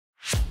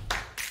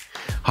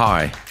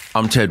Hi,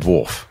 I'm Ted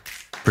Wolfe,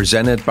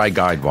 presented by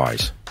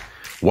Guidewise.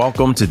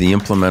 Welcome to the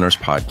Implementors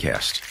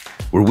podcast,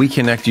 where we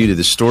connect you to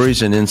the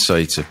stories and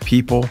insights of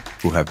people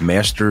who have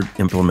mastered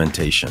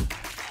implementation.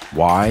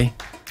 Why?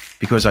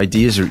 Because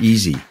ideas are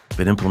easy,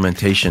 but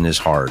implementation is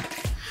hard.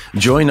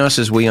 Join us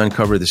as we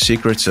uncover the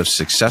secrets of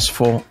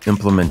successful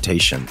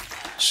implementation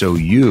so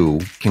you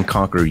can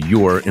conquer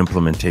your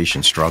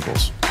implementation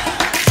struggles.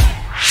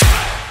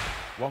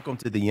 Welcome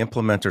to the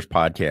Implementors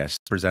podcast,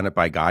 presented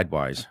by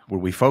Guidewise, where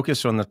we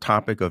focus on the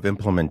topic of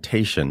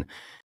implementation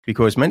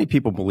because many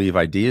people believe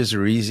ideas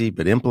are easy,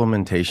 but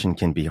implementation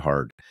can be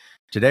hard.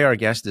 Today, our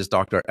guest is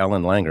Dr.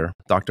 Ellen Langer.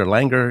 Dr.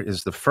 Langer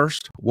is the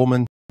first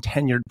woman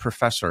tenured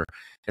professor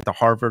at the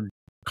Harvard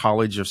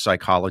College of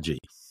Psychology.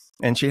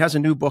 And she has a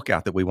new book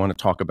out that we want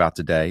to talk about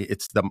today.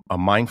 It's A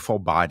Mindful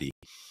Body.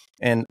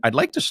 And I'd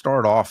like to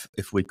start off,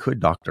 if we could,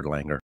 Dr.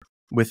 Langer,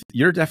 with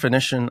your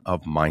definition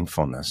of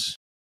mindfulness.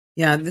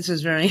 Yeah, this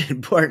is very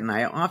important.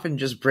 I often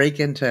just break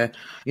into,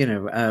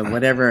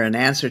 whatever an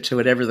answer to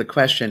whatever the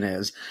question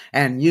is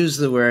and use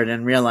the word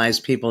and realize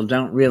people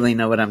don't really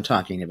know what I'm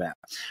talking about.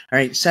 All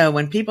right. So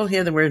when people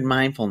hear the word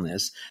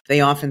mindfulness,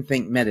 they often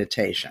think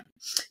meditation.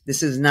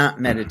 This is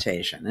not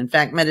meditation. In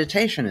fact,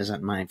 meditation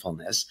isn't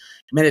mindfulness.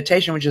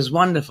 Meditation, which is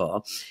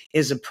wonderful,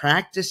 is a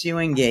practice you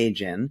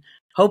engage in,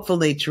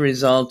 hopefully to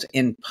result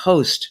in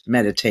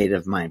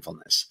post-meditative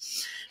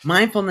mindfulness.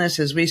 Mindfulness,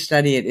 as we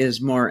study it, is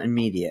more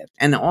immediate.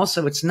 And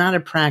also, it's not a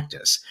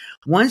practice.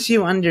 Once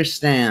you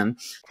understand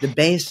the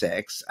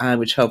basics,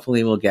 which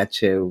hopefully we'll get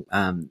to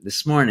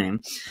this morning,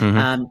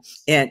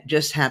 it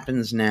just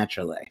happens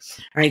naturally.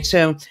 All right,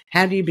 so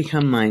how do you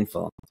become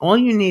mindful? All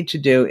you need to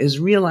do is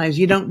realize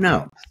you don't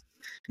know.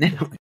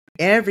 Now,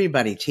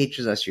 everybody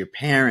teaches us, your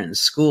parents,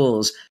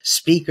 schools,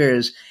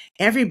 speakers,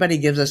 everybody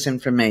gives us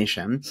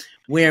information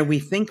where we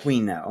think we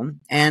know.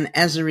 And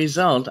as a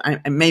result,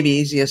 maybe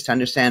easiest to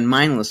understand,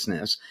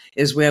 mindlessness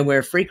is where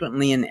we're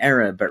frequently in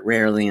error, but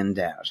rarely in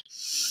doubt,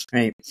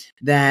 right?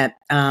 That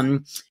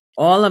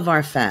all of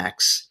our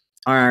facts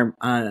are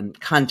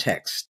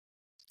context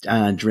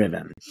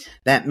driven.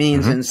 That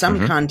means in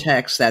some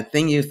contexts, that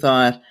thing you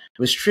thought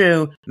was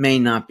true may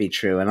not be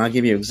true. And I'll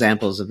give you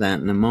examples of that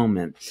in a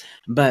moment.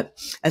 But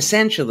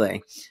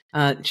essentially,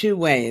 two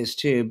ways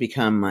to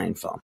become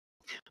mindful.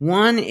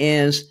 One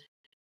is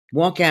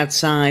walk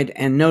outside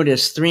and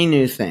notice 3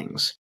 new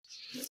things.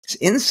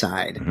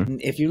 Inside,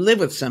 if you live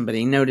with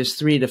somebody, notice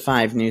 3 to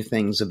 5 new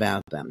things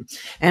about them.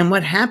 And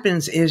what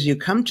happens is you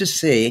come to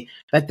see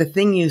that the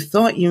thing you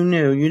thought you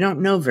knew, you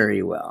don't know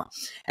very well.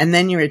 And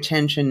then your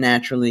attention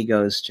naturally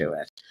goes to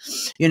it.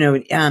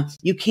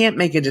 You can't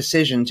make a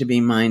decision to be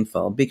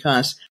mindful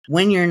because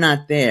when you're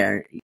not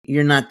there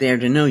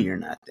to know you're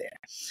not there.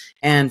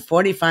 And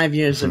 45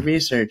 years of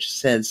research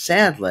said,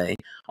 sadly,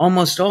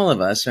 almost all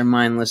of us are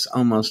mindless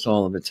almost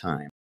all of the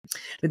time.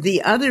 But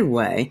the other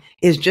way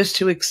is just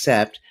to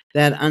accept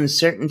that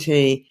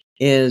uncertainty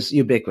is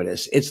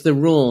ubiquitous. It's the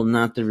rule,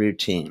 not the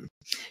routine.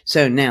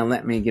 So now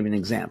let me give an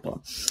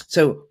example.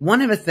 So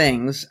one of the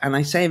things, and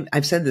I've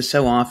said this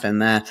so often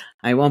that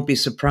I won't be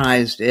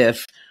surprised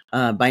if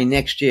by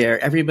next year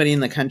everybody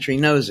in the country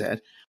knows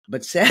it,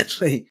 but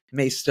sadly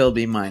may still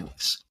be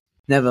mindless.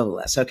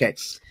 Nevertheless, okay.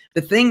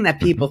 The thing that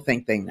people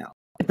think they know.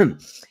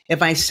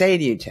 If I say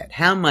to you, Ted,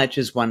 how much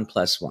is 1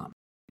 + 1?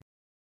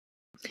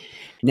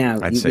 Now,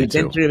 we've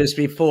been through this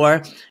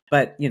before,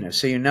 but,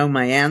 so you know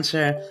my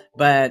answer.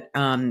 But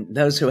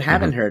those who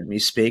haven't heard me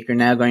speak are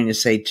now going to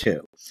say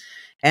 2.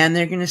 And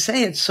they're going to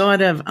say it's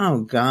sort of,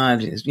 oh,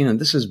 God,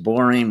 this is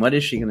boring. What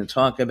is she going to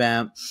talk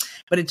about?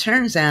 But it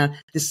turns out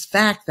this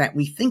fact that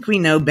we think we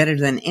know better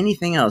than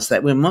anything else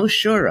that we're most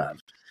sure of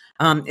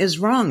is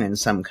wrong in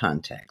some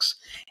contexts.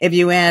 If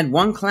you add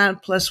 1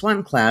 cloud plus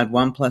 1 cloud,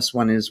 1 +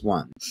 1 is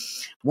 1.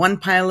 1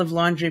 pile of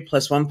laundry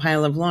plus 1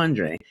 pile of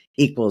laundry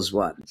equals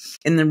 1.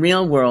 In the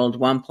real world,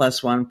 1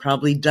 + 1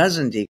 probably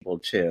doesn't equal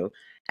 2,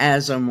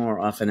 as or more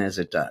often as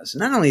it does.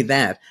 Not only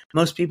that,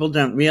 most people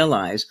don't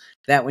realize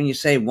that when you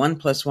say 1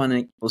 + 1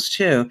 equals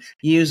 2,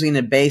 you're using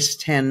a base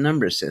 10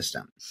 number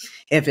system.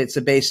 If it's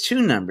a base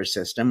 2 number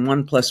system,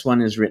 1 +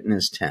 1 is written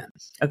as 10.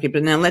 Okay,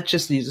 but now let's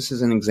just use this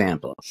as an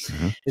example.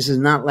 This is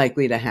not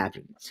likely to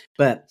happen.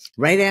 But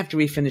right after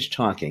we finish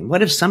talking,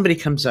 what if somebody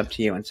comes up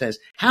to you and says,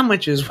 how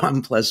much is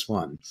 1 +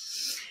 1?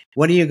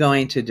 What are you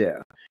going to do?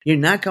 You're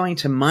not going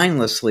to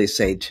mindlessly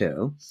say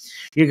 2.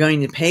 You're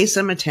going to pay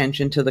some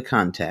attention to the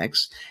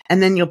context,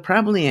 and then you'll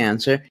probably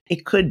answer,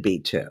 it could be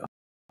 2.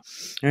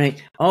 All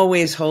right,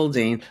 always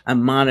holding a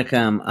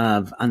modicum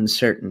of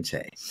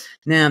uncertainty.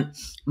 Now,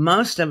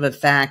 most of the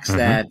facts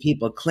that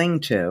people cling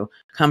to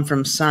come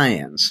from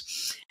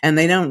science, and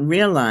they don't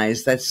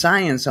realize that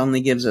science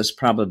only gives us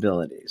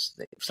probabilities.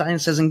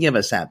 Science doesn't give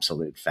us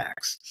absolute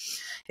facts.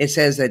 It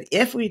says that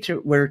if we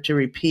were to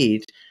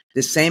repeat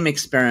the same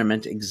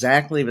experiment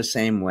exactly the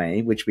same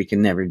way, which we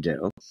can never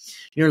do,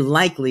 you're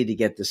likely to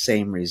get the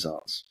same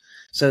results.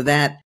 So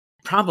that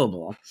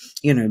probable,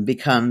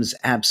 becomes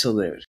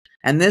absolute.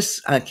 And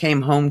this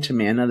came home to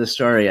me. Another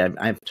story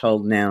I've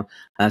told now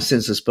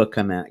since this book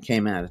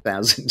came out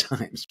 1,000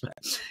 times, but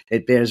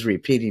it bears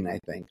repeating, I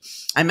think.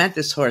 I'm at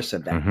this horse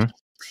event.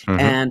 Mm-hmm.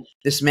 And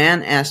this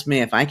man asked me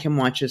if I can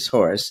watch his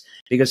horse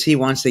because he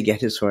wants to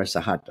get his horse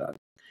a hot dog.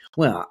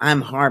 Well,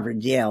 I'm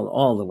Harvard, Yale,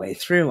 all the way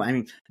through. I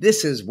mean,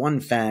 this is one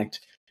fact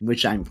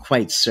which I'm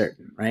quite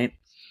certain, right?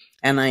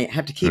 And I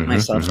have to keep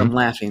myself from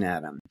laughing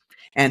at him.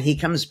 And he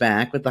comes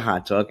back with the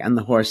hot dog and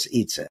the horse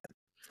eats it.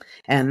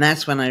 And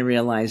that's when I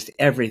realized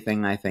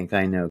everything I think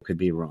I know could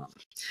be wrong.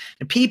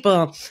 And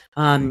people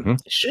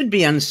should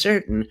be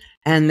uncertain,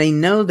 and they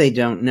know they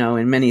don't know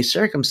in many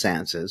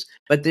circumstances,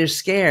 but they're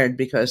scared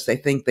because they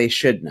think they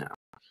should know.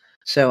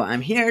 So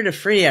I'm here to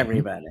free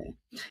everybody.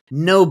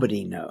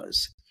 Nobody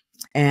knows.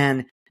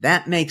 And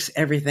that makes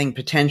everything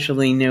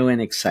potentially new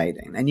and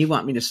exciting. And you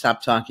want me to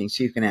stop talking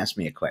so you can ask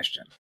me a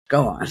question.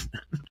 Go on.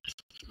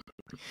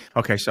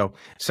 Okay, so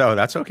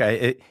that's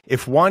okay.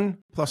 If 1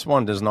 +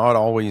 1 does not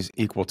always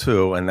equal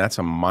 2, and that's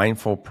a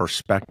mindful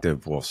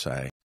perspective, we'll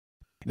say,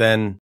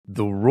 then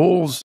the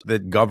rules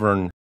that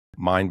govern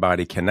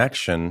mind-body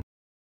connection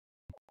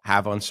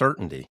have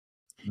uncertainty.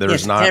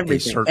 There's not a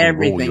certain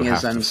rule you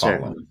have to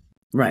follow.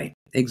 Right,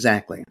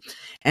 exactly.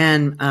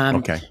 And,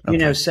 you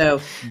know, so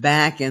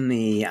back in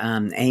the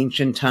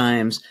ancient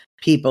times,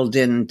 people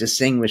didn't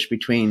distinguish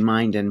between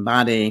mind and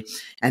body.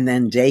 And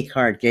then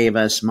Descartes gave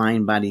us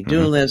mind-body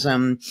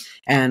dualism.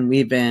 And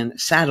we've been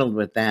saddled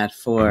with that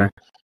for,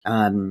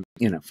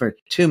 for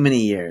too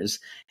many years.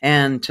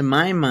 And to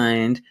my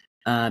mind,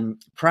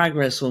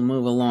 progress will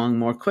move along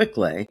more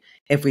quickly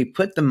if we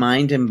put the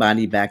mind and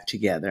body back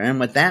together. And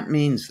what that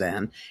means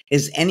then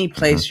is any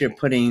place you're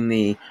putting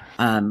the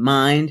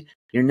mind,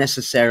 you're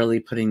necessarily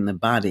putting the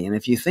body. And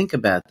if you think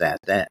about that,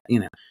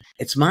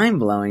 it's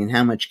mind-blowing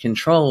how much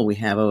control we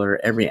have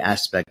over every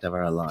aspect of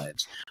our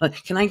lives. But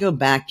can I go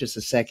back just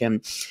a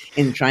second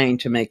in trying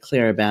to make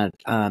clear about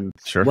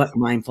what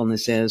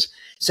mindfulness is?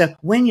 So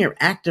when you're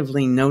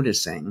actively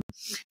noticing,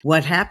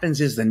 what happens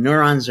is the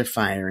neurons are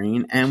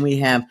firing, and we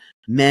have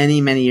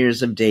many, many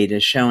years of data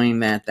showing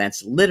that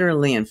that's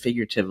literally and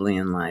figuratively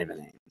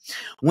enlivening.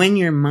 When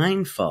you're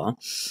mindful,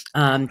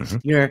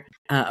 you're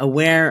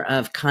aware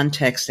of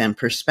context and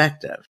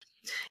perspective.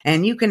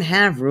 And you can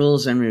have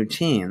rules and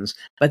routines,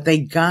 but they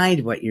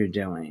guide what you're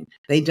doing.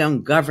 They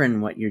don't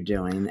govern what you're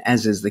doing,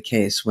 as is the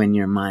case when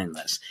you're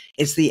mindless.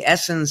 It's the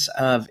essence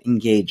of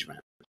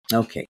engagement.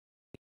 Okay.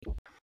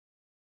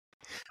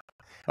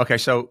 Okay,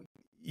 so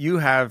you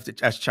have,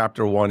 as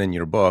chapter 1 in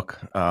your book,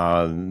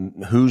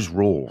 whose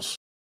rules?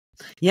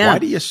 Yeah. Why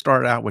do you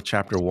start out with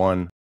chapter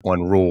 1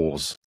 on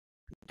rules?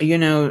 You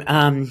know,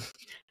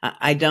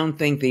 I don't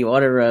think the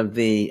order of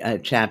the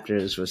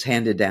chapters was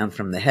handed down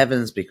from the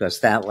heavens,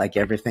 because that, like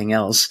everything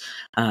else,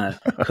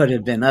 could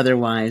have been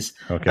otherwise.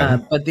 Okay.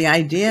 But the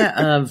idea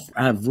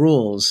of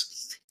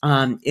rules,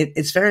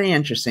 it's very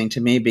interesting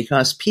to me,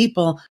 because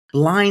people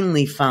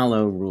blindly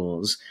follow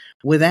rules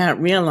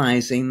without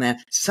realizing that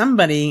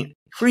somebody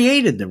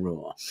created the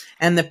rule.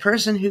 And the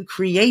person who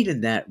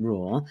created that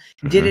rule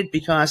did it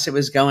because it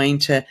was going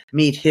to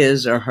meet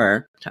his or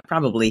her,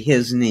 probably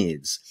his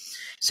needs.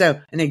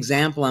 So an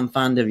example I'm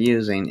fond of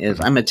using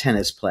is, I'm a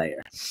tennis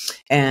player,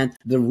 and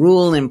the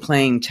rule in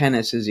playing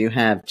tennis is you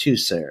have 2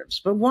 serves.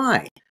 But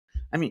why?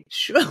 I mean,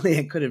 surely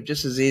it could have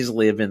just as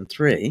easily have been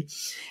 3.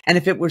 And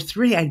if it were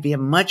 3, I'd be a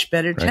much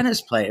better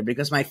tennis player,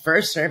 because my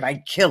first serve,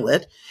 I'd kill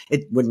it.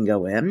 It wouldn't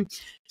go in.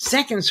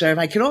 Second serve,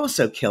 I could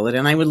also kill it,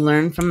 and I would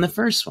learn from the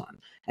first one.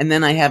 And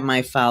then I have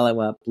my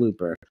follow-up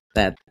blooper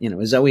that,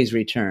 is always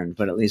returned,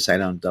 but at least I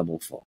don't double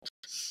fault.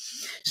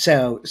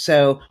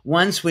 So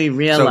once we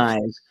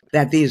realize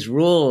that these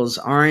rules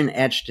aren't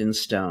etched in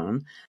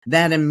stone,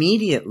 that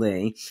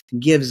immediately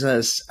gives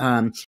us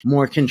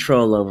more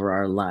control over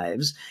our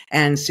lives,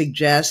 and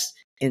suggests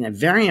in a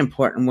very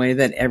important way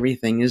that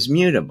everything is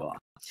mutable.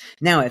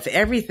 Now, if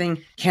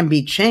everything can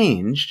be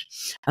changed,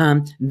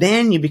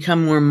 then you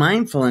become more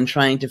mindful in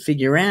trying to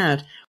figure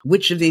out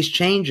which of these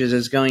changes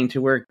is going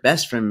to work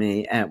best for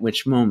me at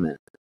which moment.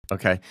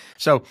 Okay.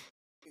 So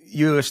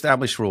you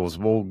establish rules.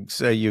 We'll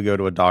say you go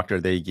to a doctor,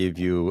 they give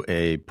you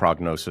a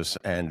prognosis,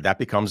 and that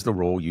becomes the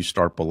rule. You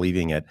start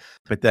believing it.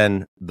 But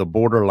then the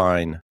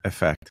borderline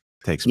effect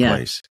takes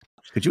place.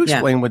 Could you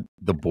explain what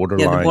the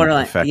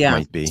borderline effect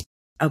might be?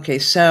 Okay,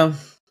 so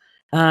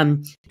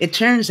it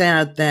turns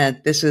out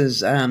that this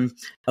is a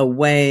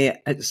way,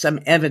 some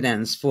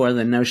evidence for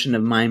the notion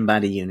of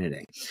mind-body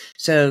unity.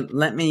 So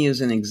let me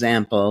use an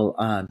example.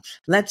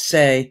 Let's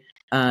say,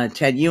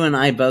 Ted, you and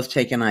I both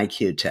take an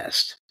IQ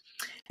test.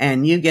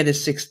 And you get a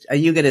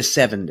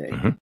 70,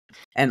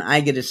 and I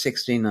get a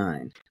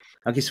 69.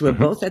 Okay, so we're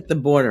both at the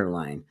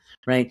borderline,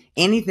 right?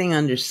 Anything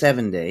under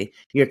 70,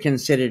 you're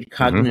considered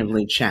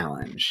cognitively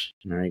challenged.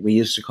 All right, we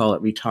used to call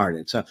it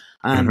retarded. So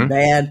I'm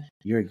bad,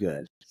 you're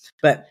good.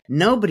 But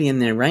nobody in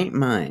their right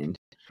mind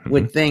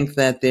would think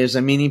that there's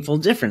a meaningful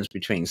difference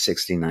between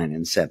 69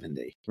 and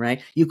 70,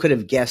 right? You could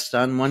have guessed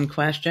on one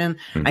question.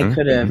 I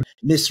could have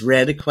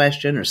misread a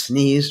question or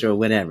sneezed or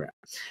whatever.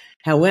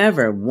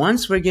 However,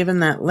 once we're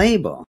given that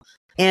label,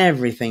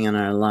 everything in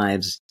our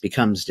lives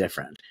becomes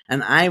different.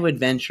 And I would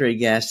venture a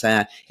guess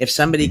that if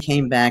somebody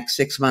came back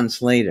 6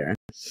 months later,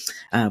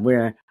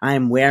 where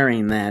I'm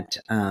wearing that,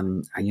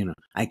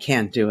 I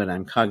can't do it,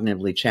 I'm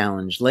cognitively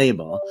challenged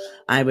label,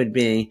 I would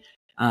be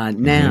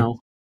now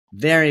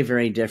very,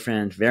 very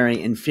different,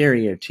 very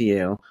inferior to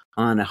you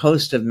on a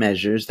host of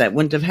measures that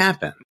wouldn't have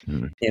happened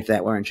if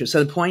that weren't true.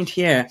 So the point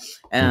here,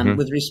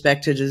 with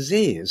respect to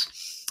disease,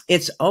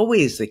 it's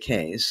always the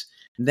case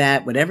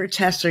that whatever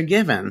tests are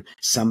given,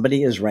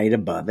 somebody is right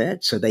above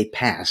it. So they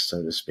pass,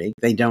 so to speak.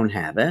 They don't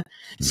have it.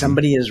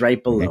 Somebody is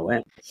right below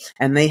it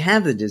and they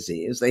have the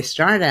disease. They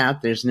start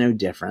out, there's no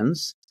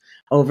difference.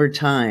 Over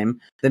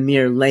time, the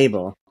mere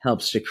label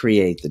helps to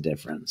create the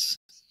difference.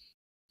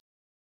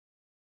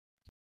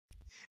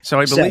 So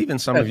I believe in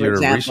some of your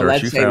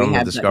research, you found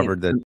and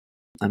discovered that.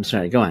 I'm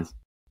sorry, go on.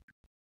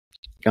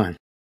 Go on.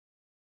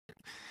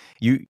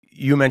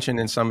 You mentioned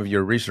in some of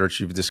your research,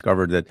 you've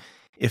discovered that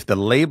if the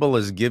label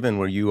is given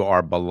where you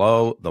are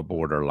below the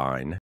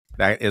borderline,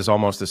 that is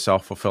almost a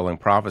self-fulfilling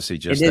prophecy,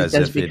 just as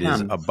if it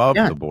is above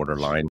the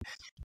borderline.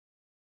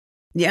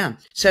 Yeah.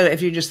 So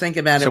if you just think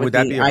about it, so would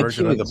that be a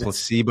version of the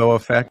placebo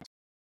effect?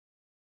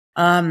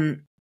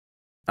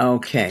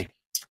 Okay.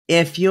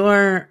 If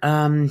you're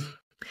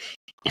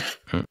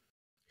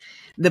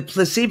the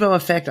placebo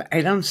effect,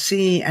 I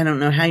don't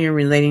know how you're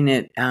relating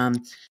it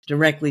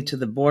directly to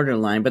the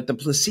borderline, but the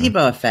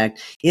placebo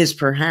effect is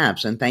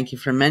perhaps, and thank you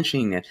for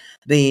mentioning it,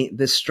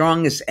 the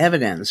strongest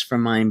evidence for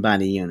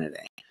mind-body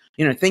unity.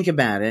 Think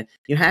about it.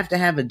 You have to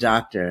have a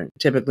doctor,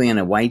 typically in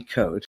a white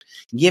coat,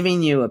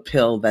 giving you a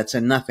pill that's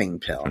a nothing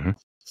pill.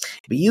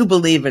 But you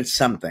believe it's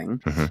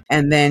something,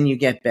 and then you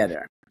get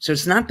better. So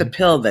it's not the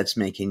pill that's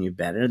making you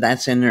better.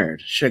 That's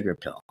inert, sugar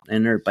pill,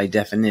 inert by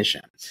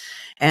definition.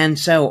 And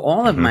so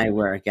all of my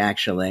work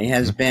actually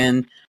has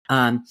been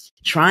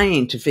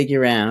trying to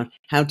figure out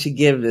how to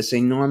give this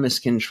enormous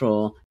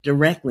control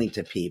directly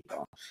to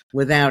people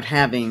without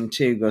having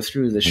to go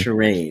through the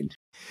charade.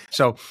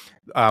 So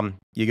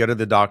you go to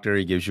the doctor,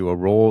 he gives you a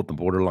rule, the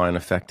borderline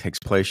effect takes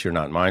place, you're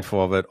not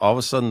mindful of it. All of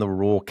a sudden, the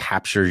rule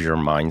captures your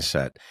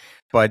mindset.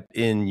 But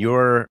in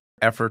your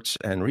efforts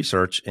and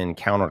research in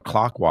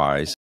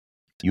Counterclockwise,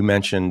 you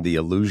mentioned the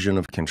illusion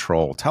of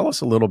control. Tell us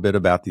a little bit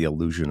about the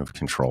illusion of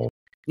control.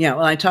 Yeah,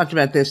 well, I talked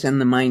about this in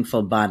The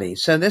Mindful Body.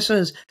 So this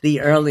was the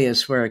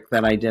earliest work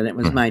that I did. It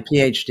was my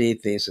PhD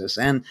thesis.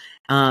 And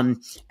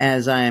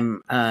as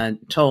I'm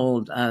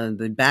told,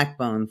 the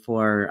backbone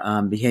for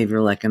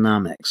behavioral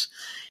economics.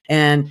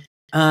 And,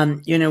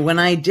 when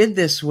I did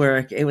this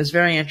work, it was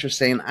very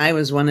interesting. I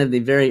was one of the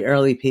very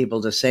early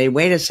people to say,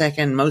 wait a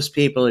second, most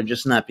people are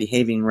just not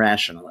behaving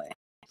rationally.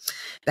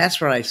 That's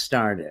where I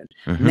started.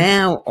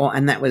 Now,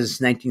 and that was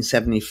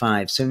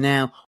 1975. So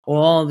now,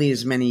 all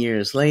these many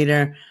years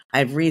later,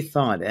 I've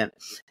rethought it.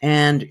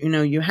 And,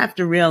 you have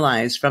to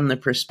realize from the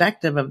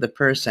perspective of the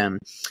person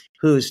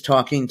who's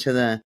talking to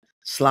the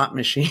slot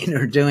machine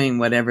or doing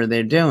whatever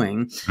they're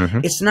doing,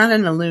 it's not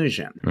an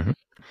illusion.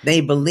 They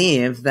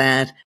believe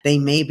that they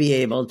may be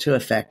able to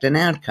affect an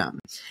outcome.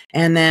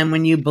 And then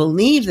when you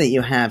believe that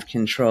you have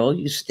control,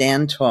 you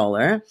stand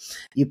taller,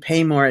 you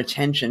pay more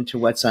attention to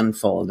what's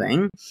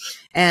unfolding,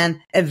 and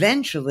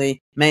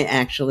eventually may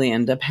actually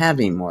end up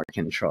having more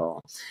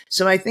control.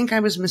 So I think I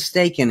was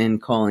mistaken in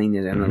calling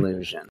it an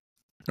illusion.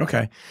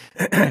 Okay.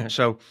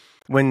 So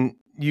when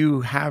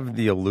you have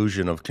the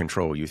illusion of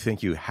control, you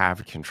think you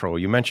have control.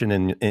 You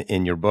mentioned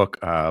in your book,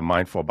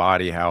 Mindful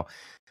Body, how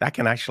that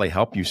can actually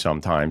help you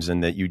sometimes,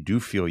 and that you do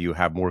feel you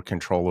have more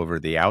control over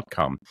the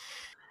outcome.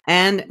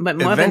 But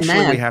more eventually,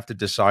 than that, we have to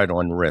decide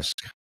on risk.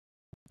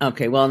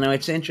 Okay, well, no,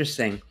 it's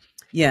interesting.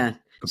 Yeah.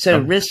 So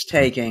risk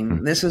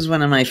taking, this is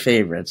one of my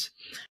favorites.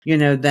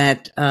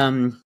 That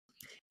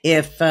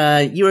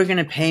if you were going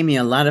to pay me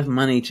a lot of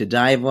money to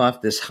dive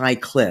off this high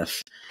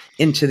cliff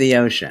into the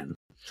ocean,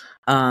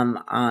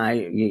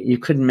 you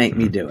couldn't make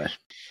me do it.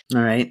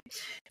 All right.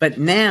 But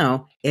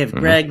now, if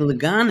Greg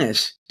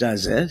Louganis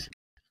does it,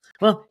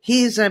 well,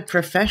 he's a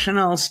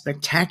professional,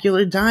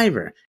 spectacular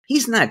diver.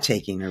 He's not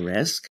taking a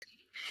risk.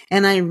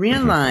 And I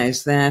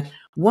realized that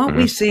what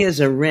we see as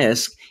a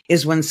risk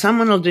is when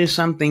someone will do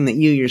something that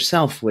you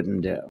yourself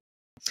wouldn't do.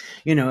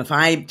 If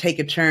I take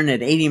a turn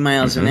at 80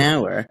 miles an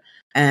hour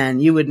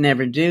and you would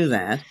never do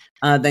that,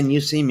 then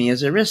you see me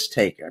as a risk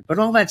taker. But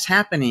all that's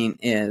happening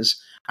is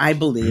I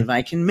believe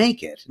I can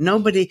make it.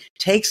 Nobody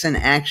takes an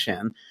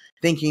action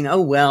thinking, oh,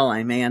 well,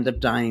 I may end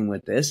up dying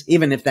with this,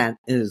 even if that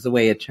is the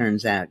way it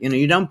turns out.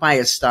 You don't buy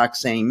a stock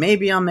saying,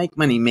 maybe I'll make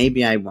money,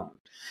 maybe I won't.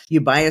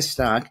 You buy a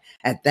stock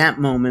at that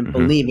moment,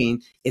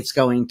 believing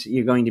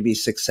you're going to be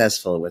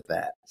successful with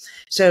that.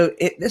 So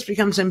this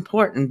becomes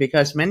important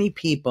because many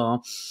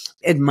people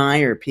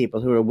admire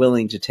people who are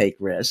willing to take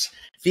risks,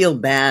 feel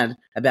bad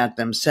about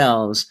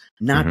themselves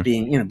not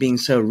being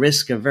so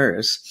risk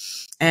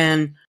averse.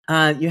 And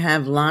you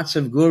have lots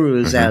of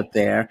gurus out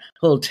there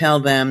who'll tell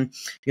them,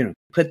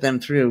 put them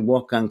through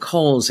walk on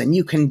coals and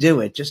you can do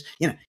it. Just,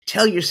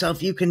 tell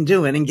yourself you can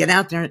do it and get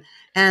out there.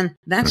 And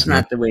that's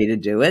not the way to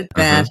do it.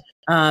 That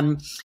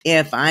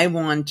if I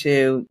want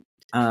to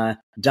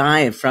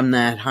dive from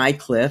that high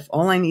cliff,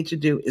 all I need to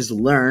do is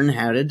learn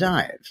how to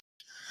dive.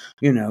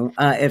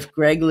 If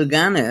Greg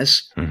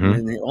Louganis,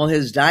 with all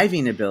his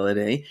diving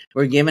ability,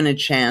 were given a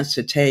chance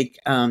to take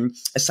a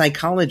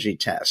psychology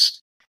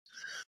test,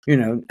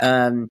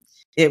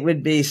 it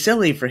would be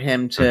silly for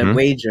him to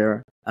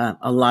wager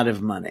a lot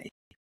of money,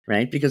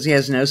 right? Because he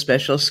has no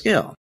special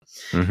skill.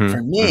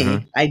 For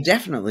me, I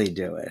definitely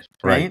do it,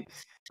 right?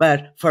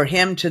 But for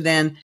him to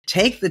then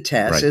take the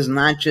test is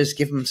not just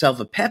give himself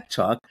a pep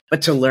talk,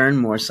 but to learn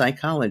more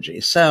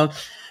psychology. So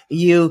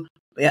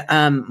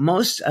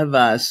most of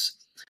us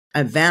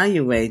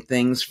evaluate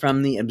things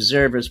from the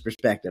observer's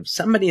perspective.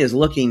 Somebody is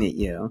looking at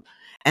you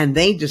and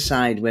they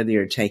decide whether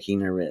you're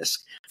taking a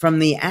risk. From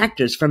the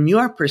actors, from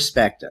your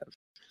perspective,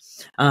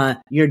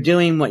 you're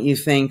doing what you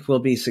think will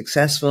be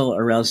successful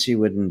or else you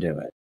wouldn't do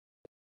it.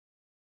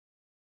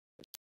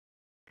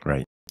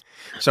 Right.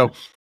 So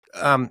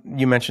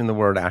you mentioned the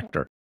word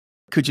actor.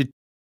 Could you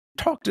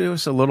talk to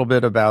us a little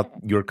bit about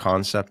your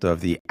concept of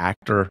the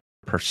actor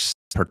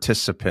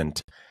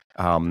participant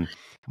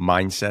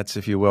mindsets,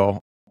 if you will,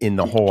 in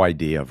the whole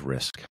idea of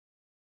risk?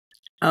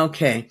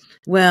 Okay.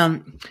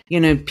 Well,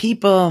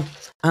 people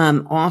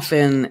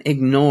often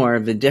ignore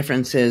the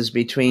differences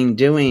between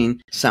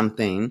doing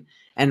something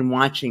and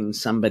watching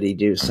somebody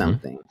do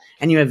something.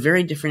 And you have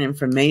very different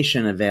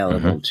information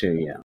available to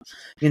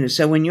you.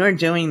 So when you're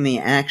doing the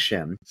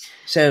action,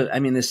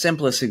 the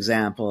simplest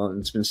example,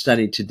 and it's been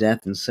studied to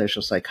death in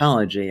social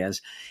psychology,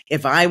 is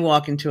if I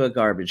walk into a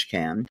garbage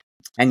can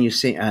and you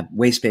see a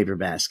waste paper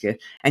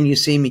basket and you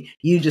see me,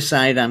 you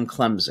decide I'm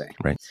clumsy.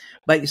 Right.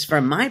 But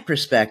from my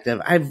perspective,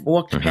 I've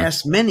walked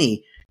past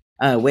many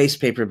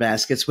waste paper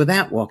baskets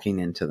without walking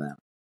into them.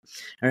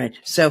 All right.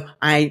 So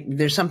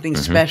there's something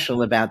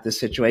special about this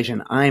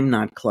situation. I'm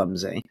not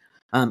clumsy.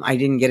 I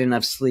didn't get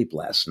enough sleep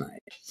last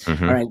night.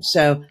 All right.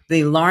 So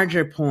the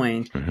larger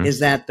point is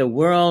that the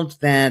world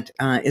that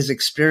is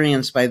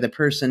experienced by the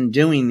person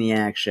doing the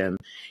action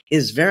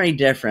is very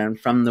different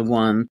from the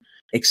one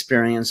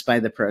experienced by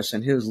the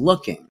person who's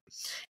looking.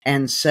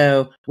 And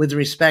so with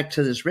respect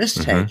to this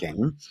risk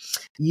taking,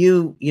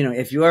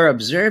 if you're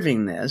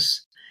observing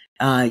this,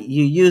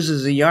 you use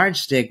as a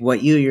yardstick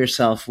what you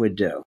yourself would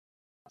do.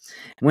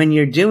 When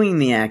you're doing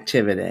the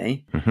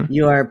activity,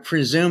 you are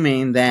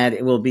presuming that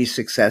it will be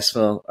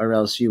successful or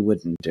else you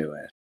wouldn't do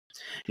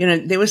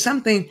it. There was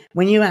something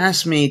when you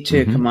asked me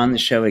to come on the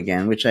show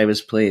again, which I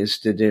was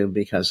pleased to do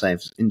because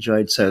I've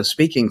enjoyed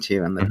speaking to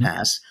you in the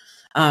past.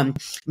 And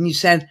you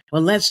said,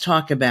 well, let's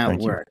talk about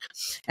work.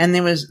 And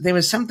there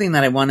was something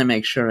that I want to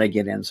make sure I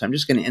get in. So I'm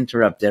just going to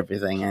interrupt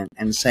everything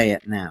and say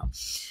it now.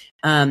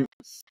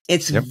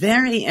 It's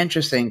very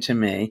interesting to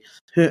me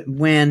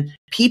when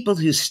people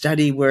who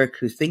study work,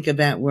 who think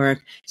about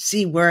work,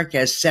 see work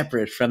as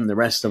separate from the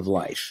rest of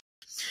life,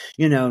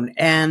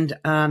 and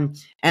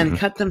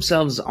cut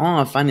themselves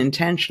off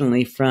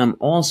unintentionally from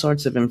all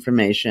sorts of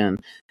information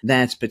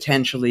that's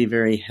potentially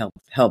very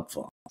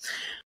helpful.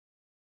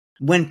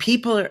 When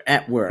people are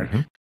at work,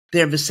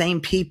 they're the same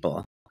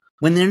people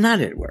when they're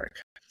not at work.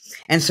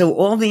 And so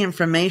all the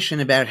information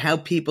about how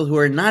people who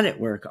are not at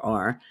work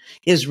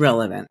is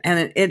relevant.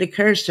 And it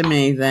occurs to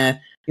me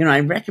that,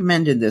 I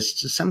recommended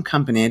this to some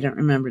company. I don't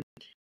remember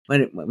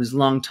what it was a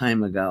long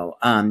time ago,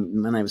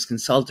 when I was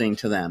consulting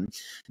to them,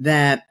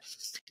 that,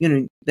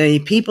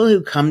 the people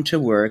who come to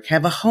work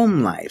have a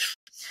home life.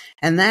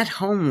 And that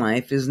home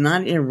life is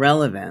not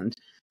irrelevant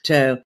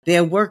to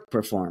their work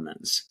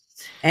performance.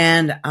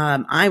 And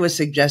I was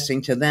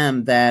suggesting to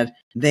them that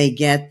they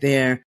get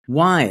their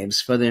wives,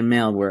 for their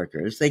male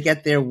workers, they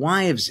get their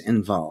wives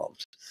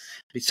involved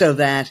so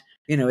that,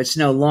 it's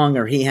no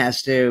longer he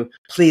has to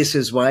please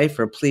his wife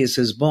or please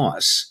his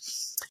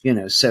boss,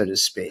 so to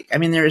speak. I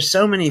mean, there are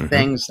so many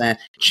things that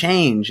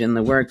change in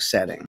the work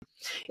setting.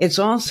 It's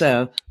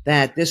also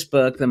that this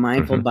book, The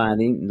Mindful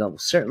Body,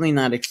 certainly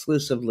not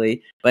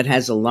exclusively, but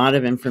has a lot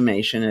of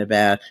information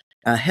about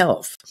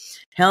health.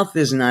 Health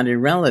is not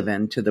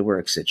irrelevant to the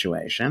work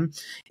situation.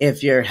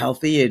 If you're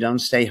healthy, you don't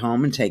stay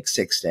home and take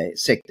sick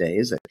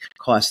days that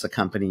cost the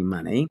company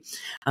money.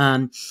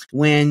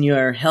 When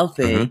you're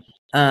healthy,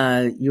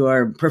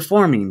 you're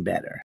performing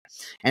better.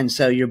 And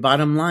so your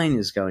bottom line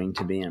is going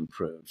to be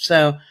improved.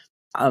 So,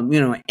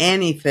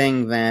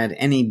 anything that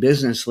any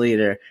business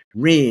leader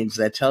reads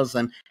that tells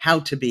them how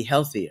to be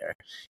healthier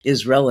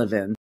is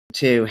relevant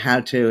to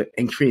how to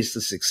increase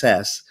the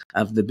success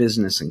of the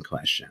business in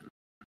question.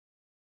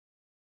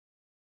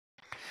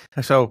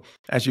 So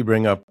as you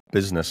bring up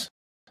business,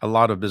 a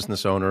lot of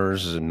business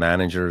owners and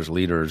managers,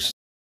 leaders,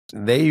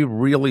 they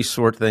really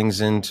sort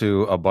things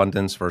into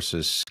abundance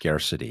versus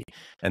scarcity.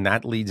 And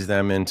that leads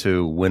them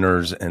into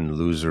winners and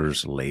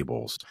losers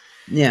labels.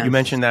 Yeah. You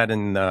mentioned that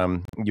in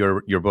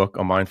your book,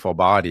 A Mindful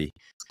Body.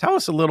 Tell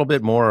us a little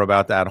bit more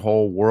about that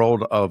whole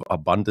world of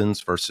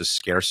abundance versus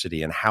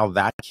scarcity and how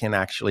that can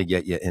actually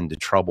get you into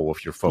trouble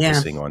if you're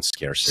focusing on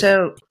scarcity.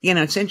 So,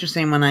 it's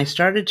interesting. When I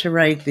started to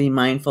write The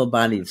Mindful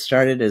Body, it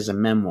started as a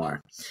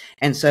memoir.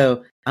 And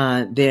so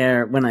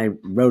there, when I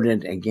wrote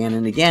it again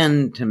and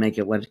again to make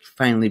it what it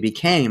finally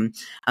became,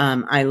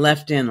 I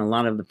left in a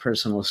lot of the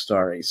personal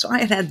stories. So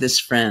I had this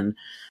friend,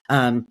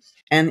 and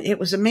it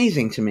was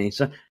amazing to me.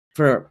 So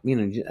for,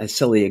 a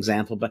silly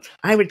example, but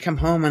I would come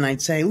home and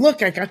I'd say,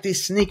 look, I got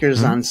these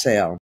sneakers on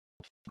sale.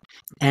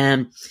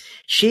 And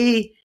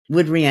she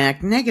would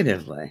react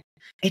negatively.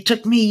 It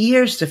took me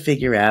years to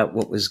figure out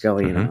what was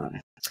going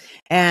on.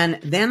 And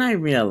then I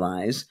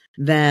realized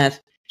that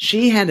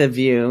she had a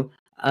view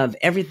of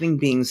everything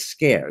being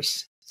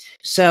scarce.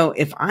 So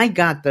if I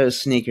got those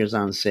sneakers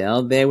on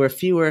sale, there were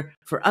fewer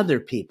for other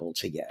people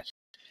to get.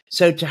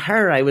 So to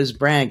her, I was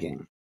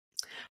bragging.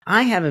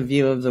 I have a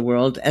view of the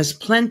world as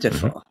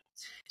plentiful.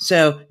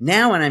 So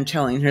now when I'm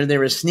telling her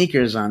there are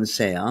sneakers on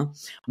sale,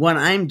 what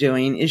I'm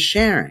doing is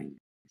sharing.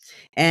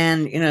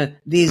 And,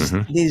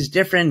 these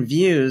different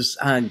views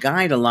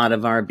guide a lot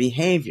of our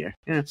behavior.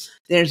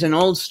 There's an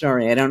old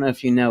story. I don't know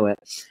if you know it.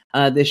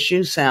 The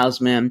shoe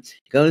salesman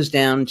goes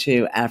down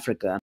to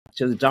Africa,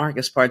 to the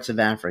darkest parts of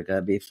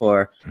Africa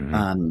before,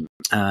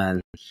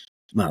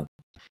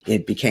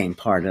 it became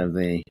part of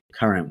the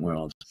current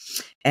world.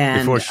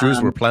 And before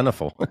shoes were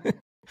plentiful.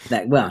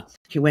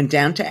 He went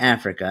down to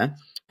Africa,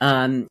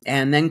 and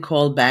then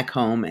called back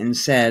home and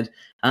said,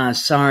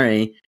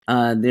 sorry,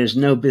 there's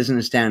no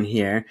business down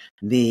here.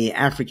 The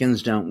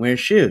Africans don't wear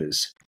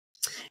shoes.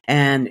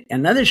 And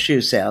another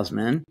shoe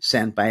salesman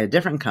sent by a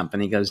different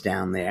company goes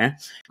down there,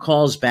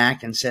 calls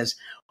back and says,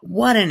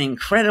 what an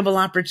incredible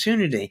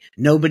opportunity.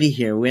 Nobody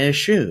here wears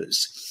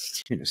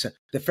shoes. So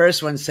the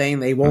first one's saying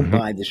they won't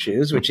buy the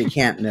shoes, which you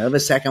can't know. The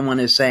second one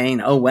is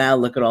saying, oh, wow,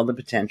 look at all the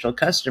potential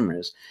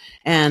customers.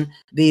 And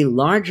the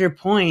larger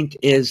point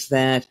is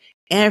that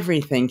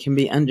everything can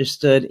be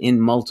understood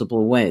in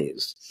multiple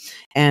ways.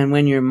 And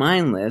when you're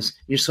mindless,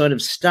 you're sort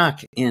of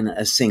stuck in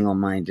a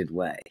single-minded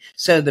way.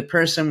 So the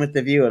person with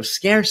the view of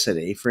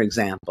scarcity, for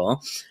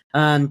example,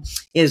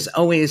 is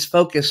always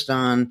focused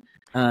on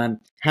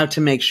how to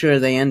make sure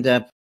they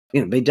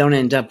don't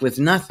end up with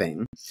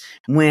nothing.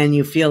 When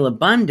you feel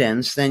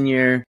abundance, then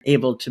you're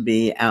able to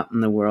be out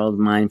in the world,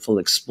 mindful,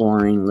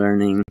 exploring,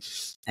 learning,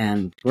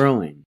 and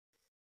growing.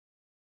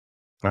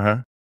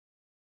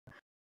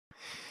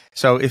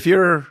 So if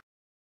you're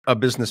a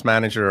business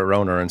manager or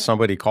owner and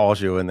somebody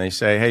calls you and they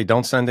say, hey,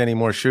 don't send any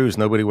more shoes.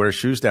 Nobody wears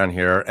shoes down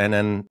here. And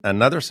then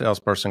another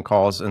salesperson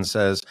calls and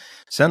says,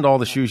 send all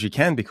the shoes you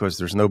can because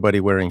there's nobody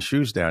wearing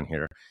shoes down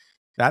here.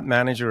 That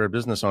manager or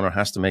business owner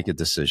has to make a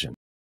decision.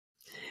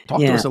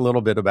 Talk to us a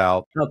little bit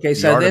about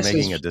the art of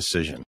making a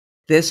decision.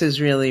 This is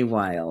really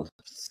wild.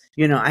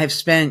 I've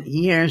spent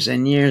years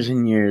and years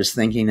and years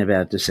thinking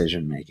about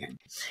decision making.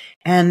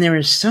 And there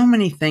are so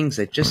many things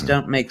that just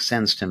don't make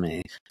sense to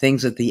me,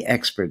 things that the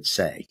experts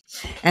say.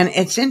 And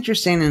it's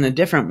interesting in a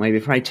different way.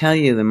 Before I tell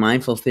you the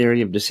mindful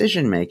theory of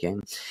decision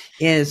making,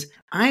 is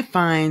I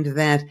find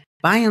that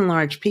by and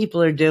large,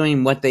 people are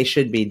doing what they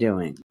should be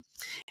doing.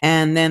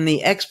 And then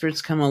the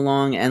experts come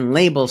along and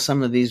label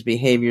some of these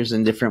behaviors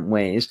in different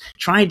ways,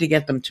 trying to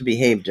get them to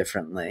behave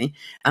differently.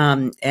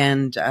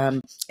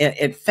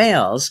 It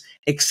fails,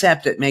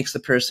 except it makes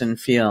the person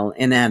feel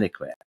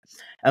inadequate.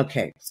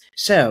 Okay,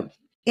 so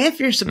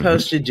if you're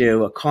supposed to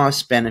do a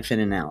cost-benefit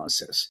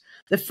analysis,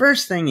 the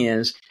first thing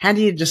is, how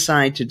do you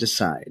decide to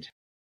decide?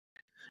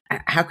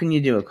 How can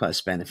you do a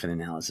cost-benefit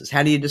analysis?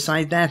 How do you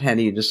decide that? How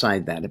do you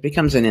decide that? It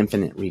becomes an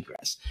infinite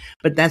regress.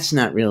 But that's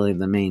not really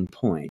the main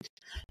point.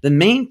 The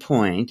main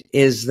point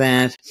is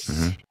that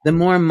the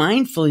more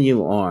mindful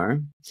you are,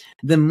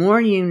 the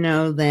more you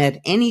know that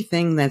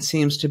anything that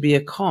seems to be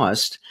a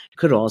cost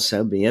could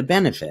also be a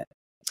benefit.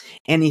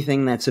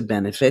 Anything that's a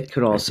benefit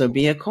could also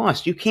be a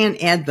cost. You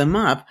can't add them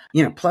up.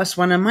 Plus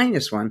one and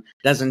minus one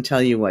doesn't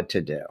tell you what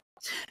to do.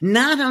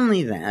 Not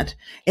only that,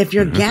 if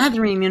you're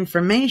gathering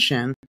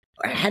information,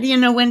 how do you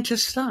know when to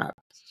stop?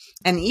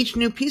 And each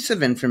new piece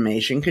of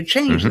information could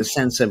change the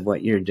sense of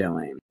what you're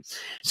doing.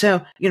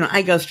 So,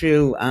 I go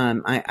through,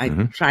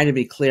 I try to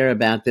be clear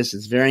about this.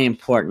 It's very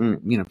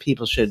important.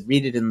 People should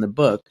read it in the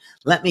book.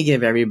 Let me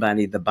give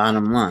everybody the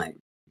bottom line.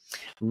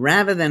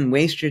 Rather than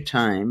waste your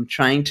time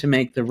trying to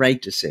make the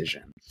right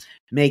decision,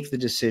 make the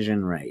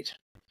decision right.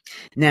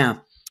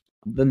 Now,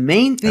 the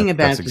main thing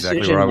about decision making. That's exactly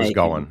decision where I was making,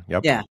 going.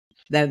 Yep. Yeah.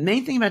 The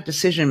main thing about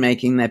decision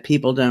making that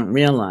people don't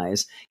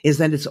realize is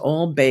that it's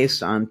all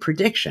based on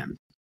prediction.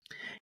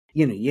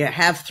 You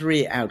have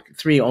three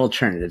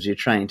alternatives you're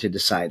trying to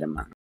decide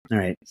among. All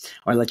right.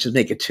 Or let's just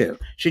make it two.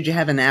 Should you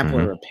have an apple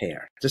or a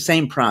pear? It's the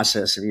same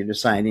process if you're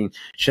deciding,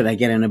 should I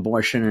get an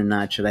abortion or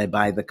not? Should I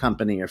buy the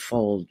company or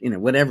fold?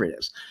 Whatever it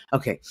is.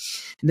 Okay.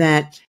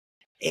 That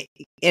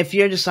if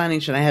you're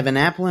deciding, should I have an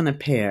apple and a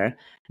pear?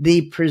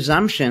 The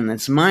presumption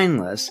that's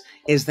mindless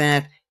is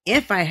that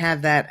if I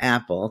have that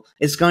apple,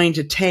 it's going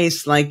to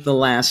taste like the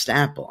last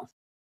apple.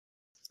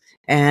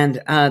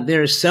 And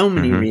there are so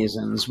many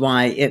reasons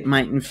why it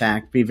might, in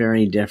fact, be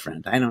very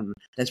different.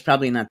 That's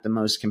probably not the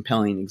most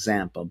compelling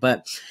example,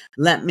 but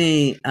let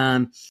me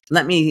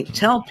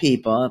tell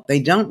people, if they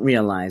don't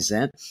realize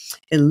it,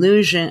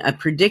 a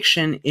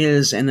prediction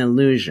is an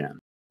illusion.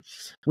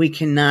 We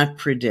cannot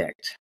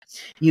predict.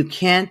 You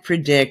can't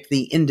predict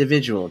the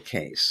individual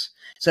case.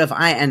 So if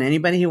and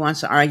anybody who wants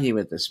to argue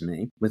with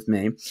me,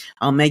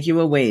 I'll make you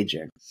a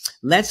wager.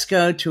 Let's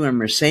go to a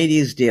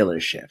Mercedes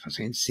dealership. I was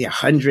going to see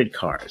 100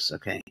 cars.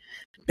 Okay.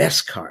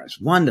 Best cars,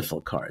 wonderful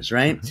cars,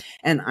 right? Mm-hmm.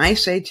 And I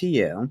say to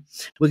you,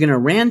 we're going to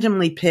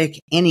randomly pick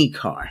any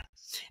car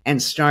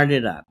and start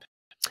it up.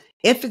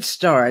 If it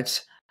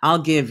starts, I'll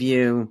give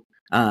you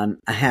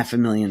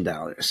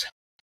 $500,000.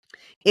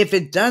 If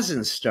it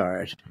doesn't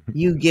start,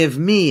 you give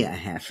me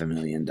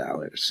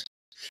 $500,000.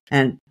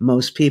 And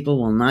most people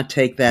will not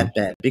take that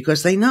bet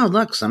because they know,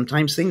 look,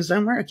 sometimes things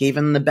don't work.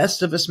 Even the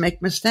best of us make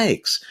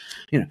mistakes.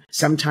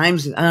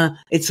 Sometimes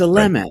it's a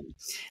lemon. Right.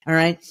 All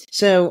right.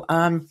 So,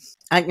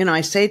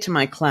 I say to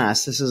my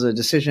class, this is a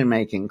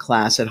decision-making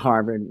class at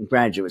Harvard,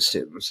 graduate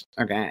students.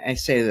 Okay. I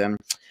say to them,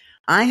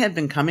 I have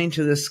been coming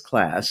to this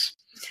class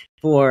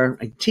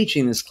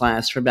teaching this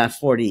class for about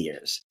 40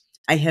 years.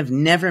 I have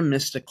never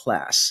missed a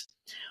class.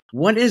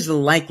 What is the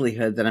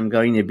likelihood that I'm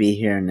going to be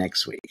here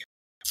next week?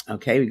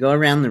 Okay, we go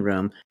around the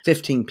room,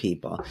 15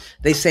 people.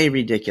 They say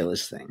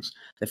ridiculous things.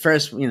 The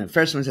first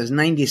one says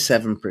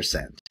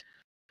 97%.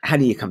 How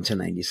do you come to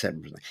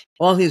 97%?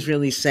 All he's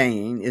really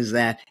saying is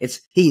that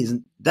he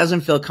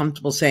doesn't feel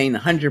comfortable saying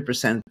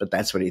 100%, but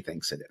that's what he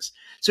thinks it is.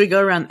 So we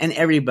go around and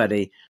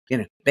everybody,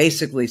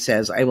 basically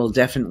says, I will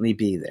definitely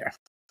be there.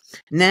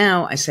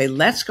 Now I say,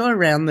 let's go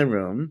around the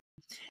room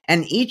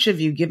and each of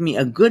you give me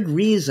a good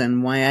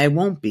reason why I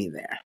won't be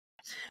there.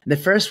 The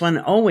first one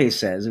always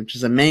says, which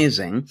is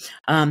amazing,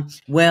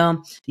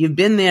 well, you've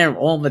been there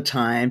all the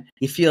time.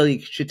 You feel you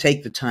should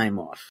take the time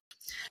off.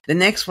 The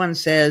next one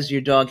says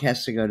your dog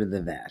has to go to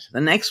the vet.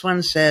 The next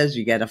one says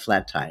you get a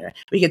flat tire.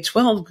 We get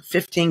 12,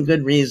 15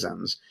 good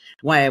reasons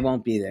why I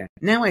won't be there.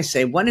 Now I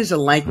say, what is the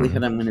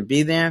likelihood I'm going to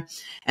be there?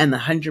 And the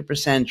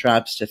 100%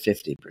 drops to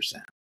 50%.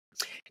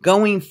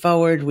 Going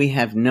forward, we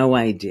have no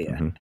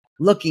idea.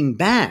 Looking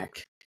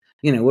back,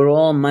 we're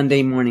all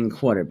Monday morning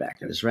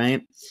quarterbackers,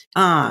 right?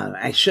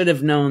 I should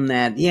have known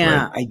that.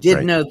 Yeah, right, I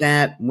did know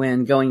that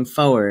when going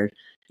forward,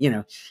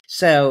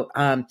 So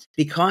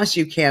because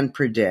you can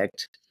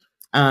predict,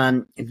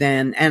 and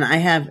I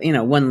have,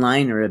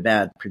 one-liner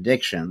about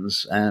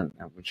predictions,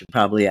 which you'll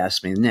probably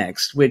ask me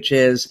next, which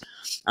is,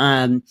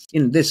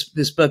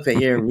 this book that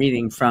you're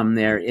reading from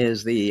there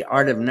is The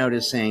Art of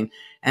Noticing,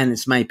 and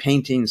it's my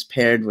paintings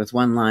paired with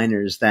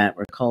one-liners that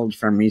were culled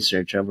from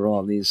research over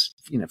all these,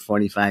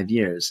 45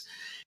 years.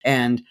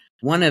 And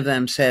one of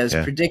them says,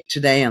 predict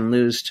today and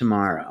lose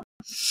tomorrow.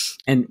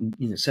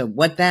 And so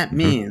what that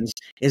means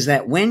is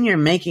that when you're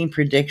making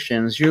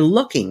predictions, you're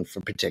looking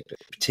for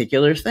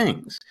particular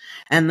things.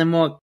 And the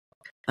more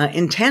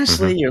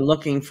intensely you're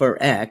looking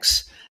for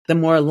X, the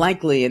more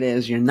likely it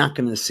is you're not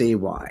going to see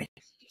Y.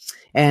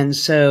 And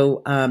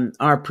so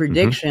our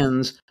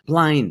predictions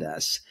blind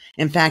us.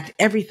 In fact,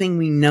 everything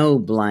we know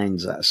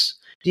blinds us.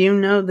 Do you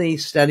know the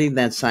study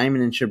that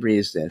Simon and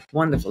Shabriz did?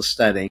 Wonderful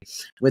study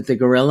with the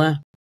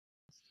gorilla.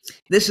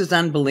 This is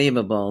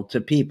unbelievable to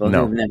people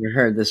who've never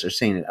heard this or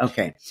seen it.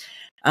 Okay.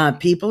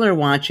 People are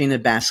watching a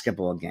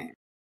basketball game.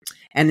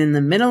 And in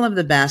the middle of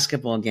the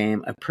basketball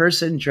game, a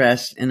person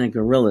dressed in a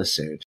gorilla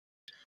suit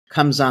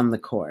comes on the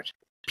court.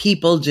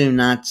 People do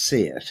not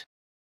see it.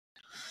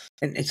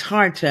 And it's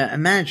hard to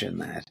imagine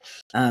that.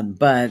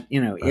 But,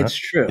 it's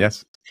true.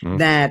 Yes.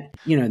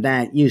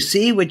 That you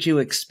see what you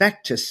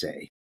expect to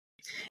see.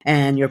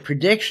 And your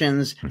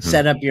predictions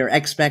set up your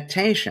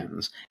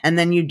expectations. And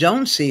then you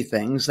don't see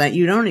things that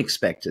you don't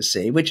expect to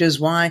see, which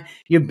is why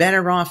you're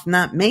better off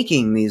not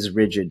making these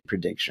rigid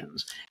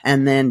predictions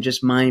and then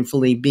just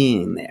mindfully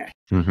being there.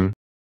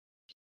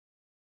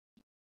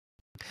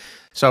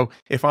 So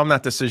if I'm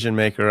that decision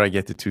maker, I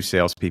get the two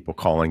salespeople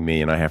calling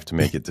me and I have to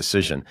make a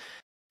decision.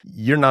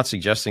 You're not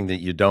suggesting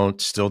that you don't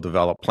still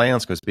develop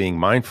plans, because being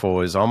mindful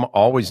is I'm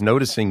always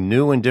noticing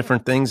new and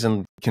different things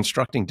and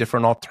constructing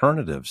different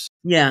alternatives.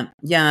 Yeah.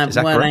 What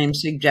correct? I'm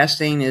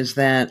suggesting is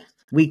that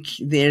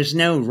there's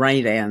no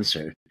right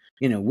answer.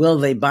 Will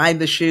they buy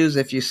the shoes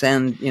if you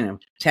send,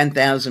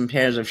 10,000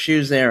 pairs of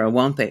shoes there, or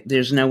won't they?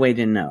 There's no way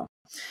to know.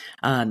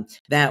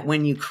 That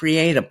when you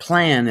create a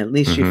plan, at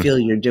least you feel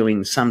you're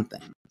doing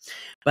something.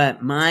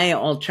 But my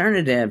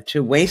alternative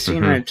to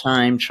wasting our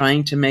time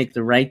trying to make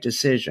the right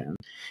decision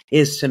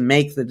is to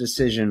make the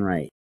decision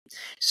right.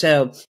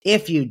 So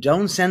if you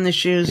don't send the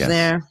shoes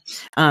there,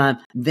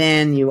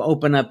 then you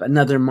open up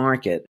another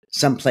market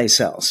someplace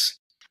else.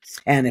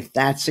 And if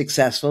that's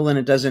successful, then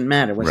it doesn't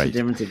matter. What's the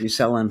difference if you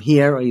sell them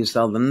here or you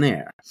sell them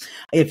there?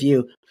 If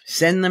you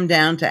send them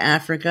down to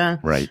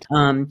Africa,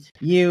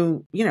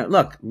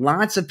 look,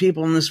 lots of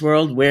people in this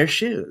world wear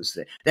shoes.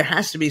 There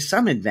has to be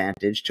some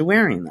advantage to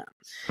wearing them.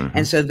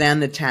 And so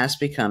then the task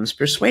becomes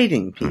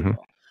persuading people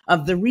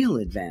of the real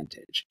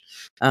advantage.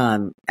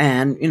 And,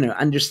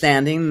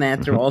 understanding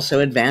that there are also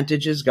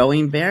advantages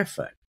going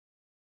barefoot.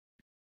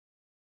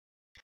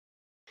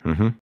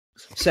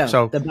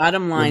 So the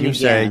bottom line you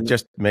say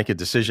just make a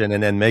decision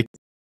and then make.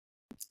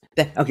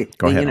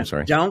 Go ahead. I'm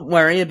sorry. Don't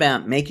worry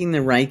about making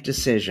the right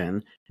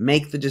decision.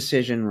 Make the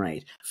decision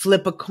right.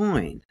 Flip a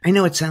coin. I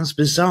know it sounds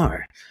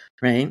bizarre,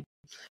 right?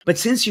 But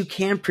since you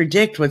can't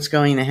predict what's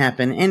going to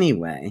happen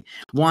anyway,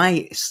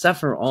 why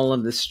suffer all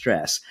of the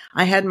stress?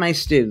 I had my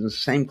students,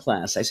 same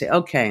class. I say,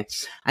 okay,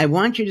 I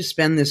want you to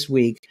spend this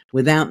week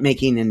without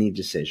making any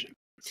decision.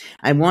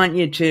 I want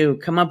you to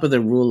come up with a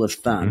rule of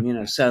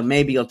thumb, so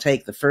maybe you'll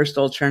take the first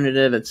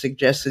alternative that's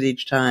suggested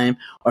each time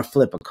or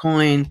flip a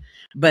coin,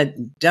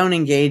 but don't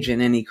engage in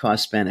any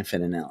cost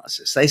benefit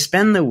analysis. They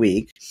spend the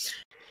week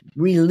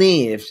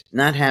relieved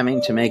not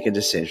having to make a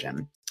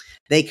decision.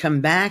 They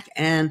come back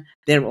and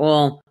they're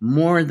all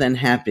more than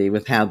happy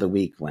with how the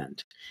week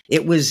went.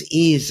 It was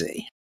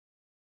easy.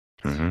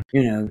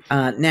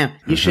 Now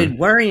you should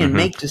worry and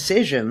make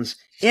decisions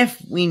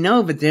if we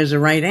know that there's a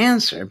right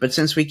answer. But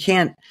since we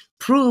can't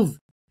prove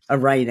a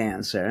right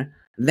answer,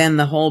 then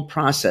the whole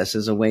process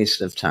is a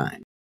waste of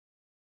time,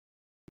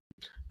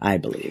 I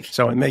believe.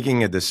 So in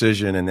making a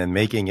decision and then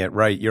making it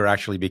right, you're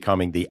actually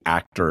becoming the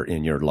actor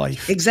in your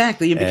life.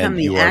 Exactly. You become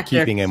the actor.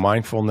 You are keeping a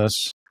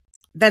mindfulness.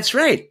 That's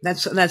right.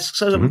 That's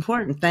so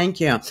important. Thank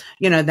you.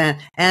 That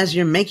as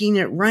you're making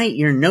it right,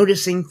 you're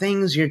noticing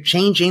things, you're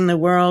changing the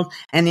world.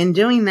 And in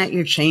doing that,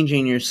 you're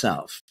changing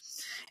yourself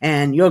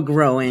and you're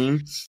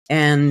growing.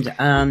 And,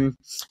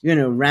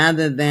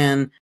 rather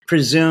than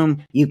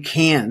presume you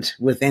can't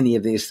with any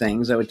of these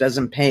things, or it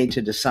doesn't pay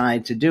to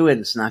decide to do it,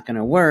 it's not going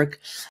to work.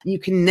 You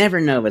can never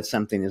know that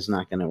something is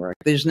not going to work.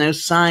 There's no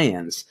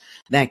science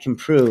that can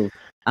prove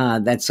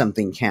that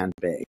something can't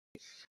be.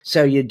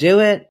 So you do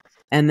it.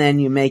 And then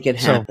you make it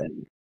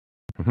happen.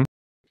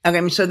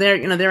 Okay, so there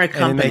are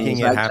companies. And in making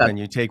it happen,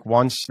 you take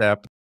one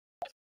step.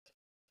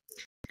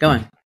 Go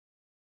on.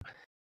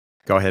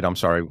 Go ahead. I'm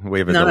sorry. We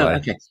have a delay. No,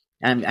 okay.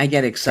 I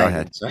get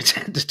excited, so I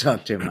tend to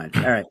talk too much.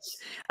 All right.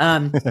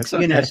 So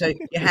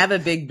you have a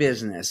big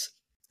business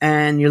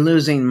and you're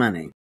losing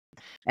money.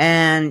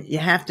 And you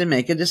have to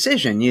make a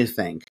decision, you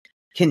think.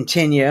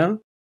 Continue,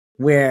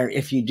 where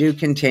if you do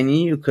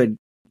continue, you could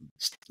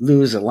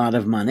lose a lot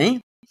of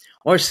money,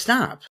 or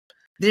stop.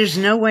 There's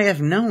no way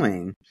of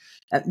knowing.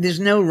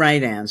 There's no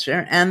right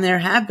answer. And there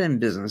have been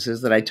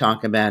businesses that I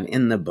talk about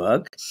in the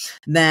book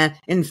that,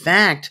 in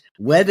fact,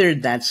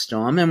 weathered that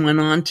storm and went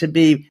on to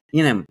be,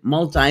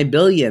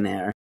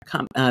 multi-billionaire,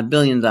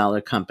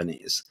 billion-dollar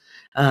companies.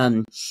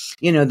 The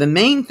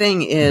main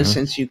thing is,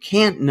 since you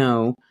can't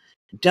know,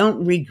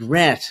 don't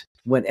regret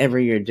whatever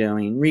you're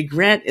doing.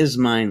 Regret is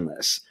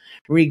mindless.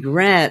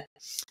 Regret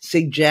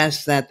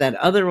suggests that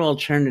other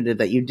alternative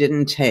that you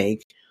didn't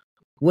take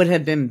would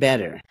have been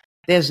better.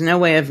 There's no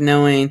way of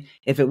knowing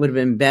if it would have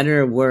been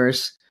better or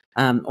worse,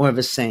 or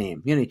the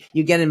same.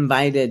 You get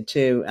invited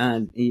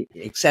to,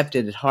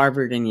 accepted at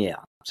Harvard and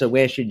Yale. So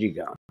where should you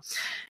go?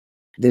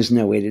 There's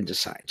no way to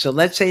decide. So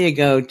let's say you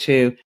go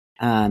to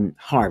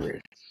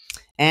Harvard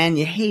and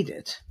you hate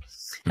it.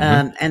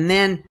 And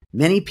then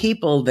many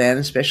people then,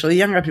 especially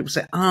younger people,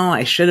 say, oh,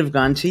 I should have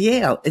gone to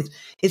Yale.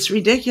 It's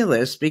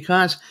ridiculous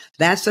because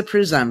that's the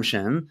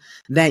presumption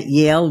that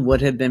Yale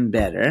would have been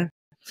better.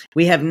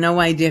 We have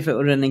no idea if it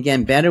would have been,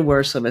 again, better,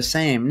 worse, or the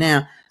same.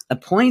 Now, a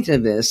point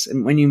of this,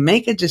 when you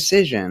make a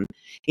decision,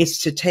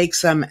 it's to take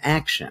some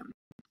action.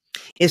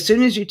 As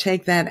soon as you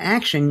take that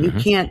action, you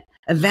can't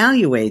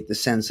evaluate the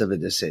sense of a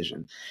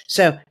decision.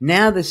 So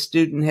now the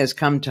student has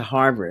come to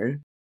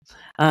Harvard.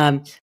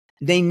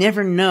 They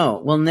never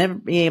will never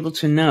be able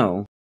to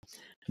know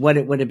what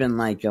it would have been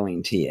like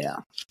going to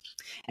Yale.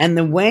 And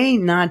the way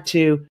not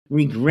to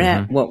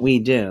regret what we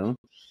do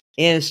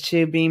is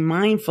to be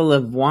mindful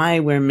of why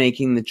we're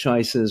making the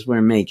choices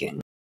we're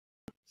making.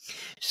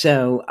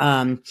 So,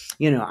 I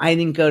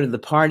didn't go to the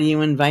party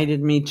you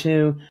invited me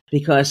to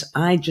because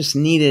I just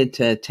needed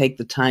to take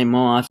the time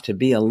off to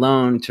be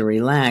alone, to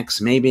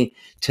relax, maybe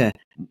to,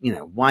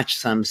 watch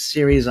some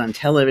series on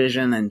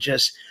television and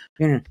just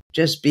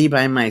be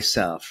by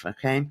myself.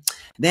 Okay.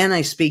 Then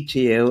I speak to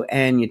you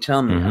and you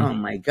tell me, oh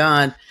my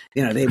God,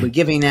 they were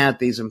giving out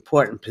these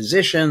important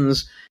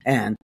positions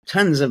and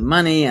tons of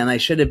money and I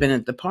should have been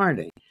at the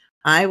party.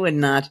 I would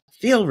not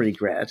feel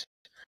regret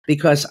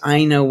because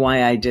I know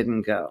why I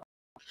didn't go.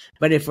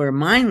 But if we're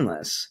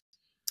mindless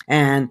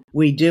and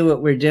we do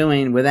what we're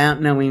doing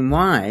without knowing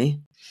why,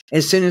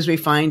 as soon as we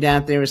find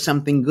out there is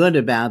something good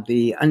about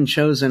the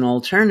unchosen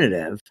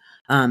alternative,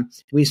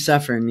 we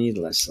suffer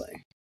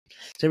needlessly.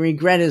 So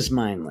regret is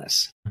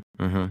mindless.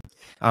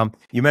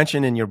 You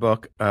mentioned in your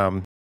book,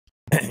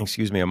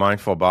 excuse me, A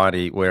Mindful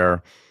Body,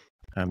 where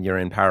you're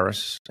in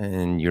Paris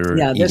and you're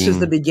this is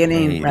the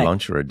beginning, a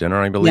lunch or a dinner,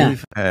 I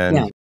believe.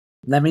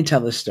 Let me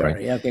tell the story.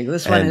 Right. Okay,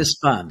 this one is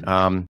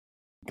fun.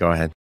 Go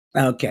ahead.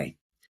 Okay.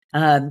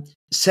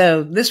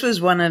 So this was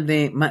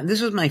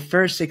this was my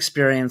first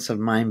experience of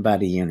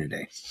mind-body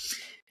unity.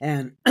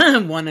 And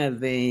one of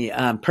the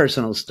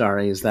personal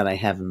stories that I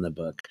have in the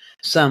book,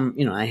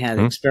 I had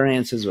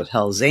experiences with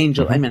Hell's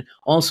Angel. I mean,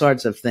 all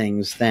sorts of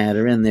things that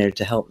are in there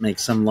to help make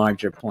some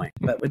larger point.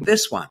 But with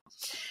this one,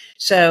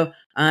 so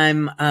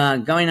I'm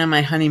going on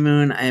my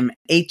honeymoon. I'm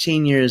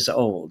 18 years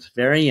old,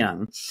 very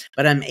young,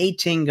 but I'm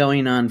 18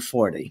 going on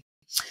 40.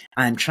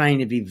 I'm trying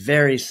to be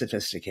very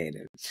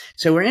sophisticated.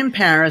 So we're in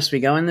Paris.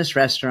 We go in this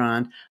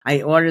restaurant.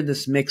 I ordered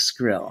this mixed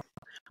grill,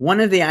 one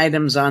of the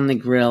items on the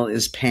grill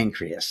is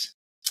pancreas.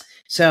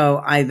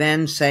 So I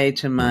then say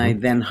to my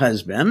then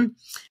husband,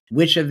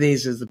 which of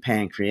these is the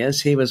pancreas?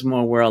 He was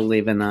more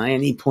worldly than I,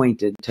 and he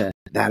pointed to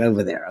that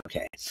over there.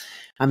 Okay.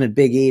 I'm a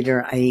big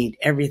eater. I eat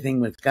everything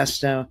with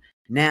gusto.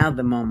 Now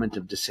the moment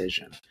of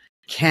decision.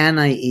 Can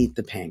I eat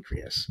the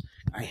pancreas?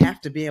 I have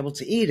to be able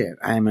to eat it.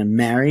 I'm a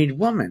married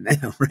woman,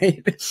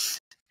 right?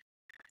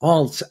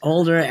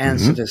 Older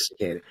and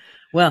sophisticated.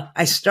 Well,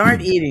 I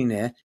start eating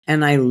it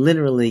and I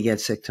literally get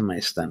sick to my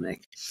stomach.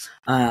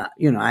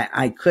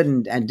 I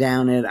couldn't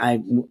down it. I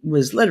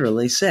was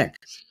literally sick.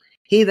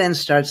 He then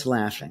starts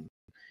laughing.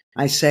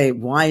 I say,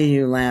 why are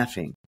you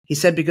laughing? He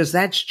said, because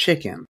that's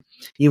chicken.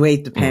 You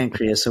ate the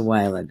pancreas a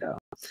while ago.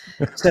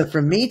 So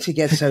for me to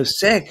get so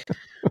sick,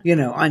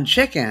 on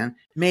chicken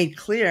made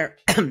clear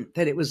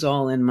that it was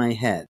all in my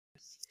head.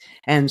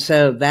 And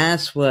so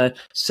that's what,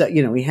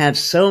 we have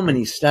so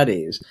many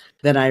studies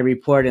that I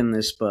report in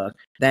this book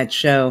that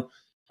show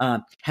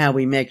how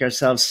we make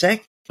ourselves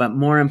sick, but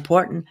more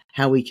important,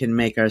 how we can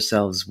make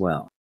ourselves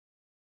well.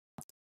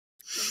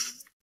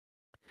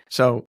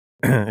 So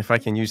if I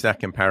can use that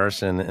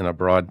comparison in a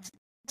broad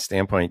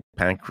standpoint,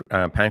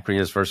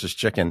 pancreas versus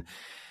chicken,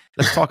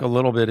 let's talk a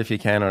little bit, if you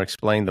can, or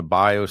explain the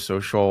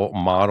biosocial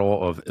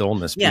model of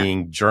illness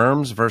being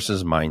germs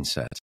versus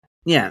mindset.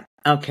 Yeah.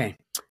 Okay.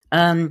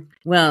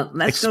 Well,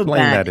 let's explain go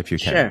back. That if you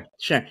can.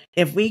 Sure.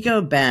 If we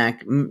go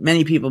back,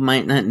 many people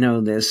might not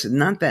know this,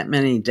 not that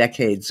many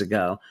decades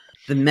ago,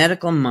 the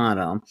medical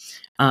model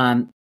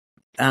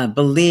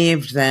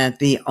believed that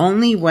the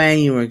only way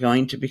you were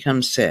going to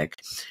become sick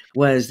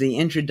was the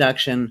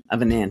introduction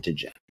of an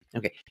antigen.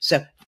 Okay.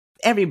 So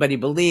everybody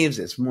believes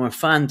it's more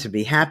fun to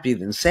be happy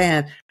than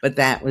sad, but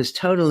that was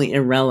totally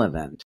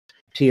irrelevant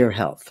to your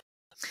health.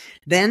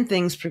 Then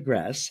things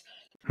progress,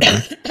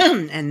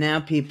 and now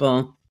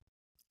people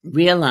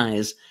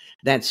realize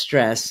that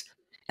stress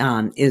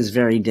is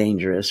very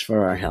dangerous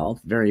for our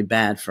health, very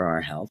bad for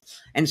our health.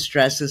 And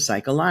stress is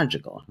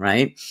psychological,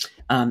 right?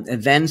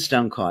 Events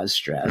don't cause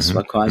stress.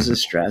 What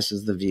causes stress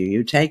is the view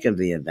you take of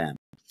the event.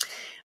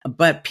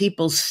 But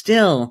people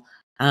still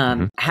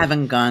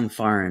haven't gone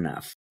far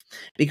enough.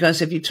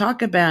 Because if you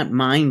talk about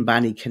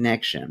mind-body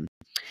connection,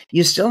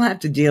 you still have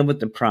to deal with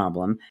the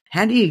problem.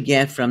 How do you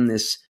get from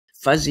this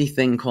fuzzy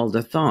thing called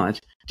a thought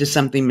to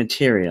something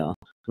material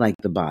like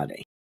the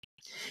body?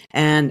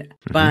 And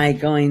by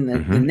going the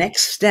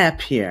next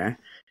step here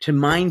to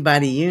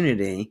mind-body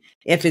unity,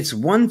 if it's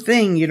one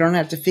thing, you don't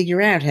have to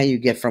figure out how you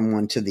get from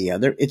one to the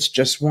other. It's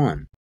just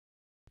one.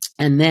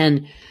 And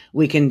then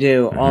we can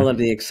do all of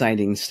the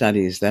exciting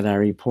studies that I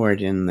report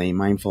in the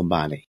Mindful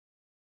Body.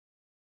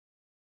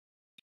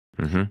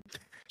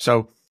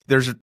 So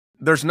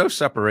there's no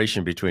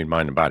separation between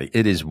mind and body.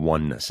 It is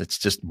oneness. It's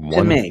just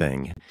one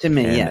thing. To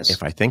me, and yes.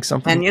 If I think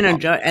something,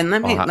 and Joe, and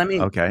let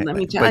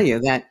me tell you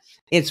that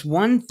it's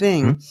one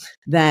thing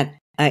that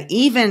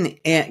even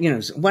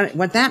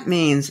what that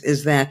means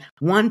is that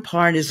one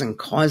part isn't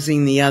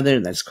causing the other,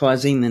 that's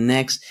causing the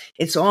next.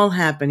 It's all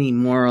happening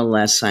more or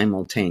less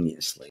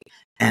simultaneously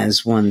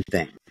as one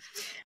thing.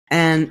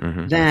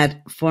 And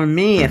that for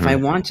me, if I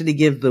wanted to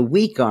give the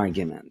weak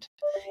argument,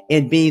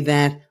 it'd be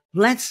that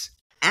let's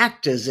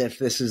act as if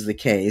this is the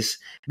case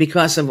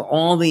because of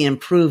all the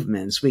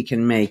improvements we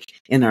can make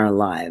in our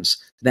lives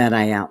that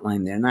I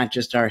outlined there, not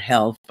just our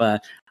health,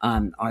 but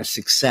our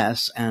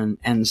success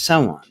and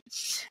so on.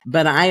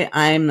 But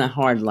I'm the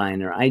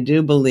hardliner. I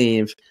do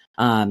believe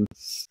when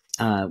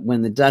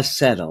the dust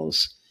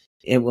settles,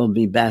 it will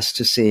be best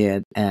to see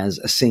it as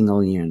a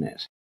single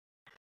unit.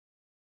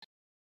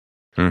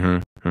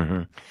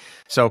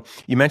 So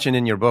you mentioned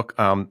in your book,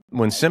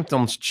 when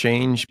symptoms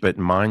change, but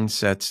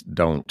mindsets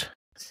don't.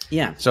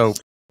 Yeah. So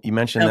you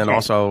mentioned then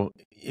also,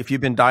 if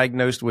you've been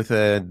diagnosed with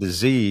a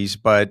disease,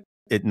 but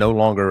it no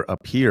longer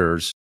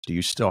appears, do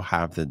you still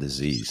have the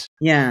disease?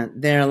 Yeah,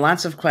 there are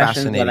lots of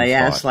questions that I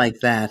ask like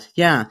that.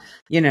 Yeah,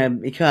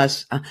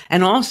 because,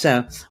 and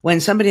also when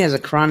somebody has a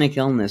chronic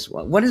illness,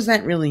 what does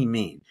that really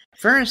mean?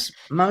 First,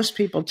 most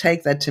people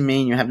take that to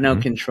mean you have no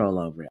control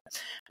over it.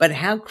 But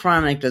how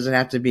chronic does it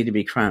have to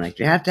be chronic?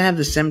 Do you have to have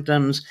the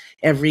symptoms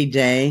every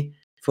day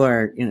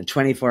for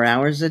 24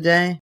 hours a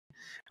day?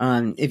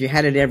 If you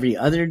had it every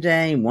other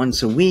day,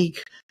 once a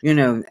week,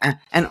 and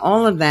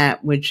all of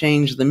that would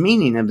change the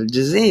meaning of the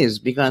disease,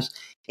 because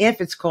if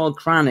it's called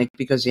chronic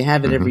because you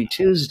have it every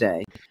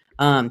Tuesday,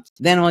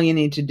 then all you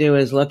need to do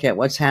is look at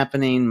what's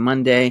happening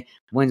Monday,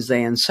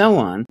 Wednesday, and so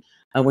on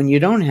when you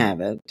don't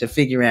have it to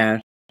figure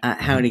out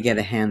how to get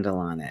a handle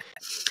on it.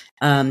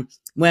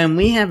 When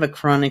we have a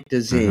chronic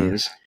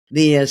disease,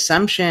 the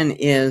assumption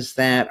is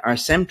that our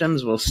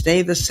symptoms will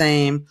stay the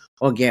same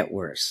or get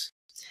worse.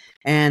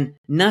 and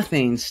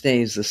nothing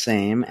stays the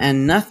same,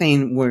 and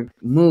nothing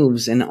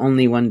moves in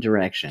only one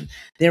direction.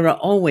 There are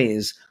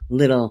always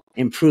little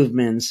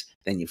improvements,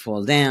 then you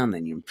fall down,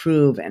 then you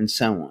improve, and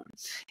so on.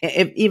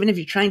 Even if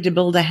you're trying to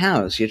build a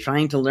house, you're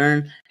trying to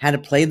learn how to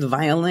play the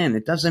violin,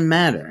 it doesn't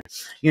matter.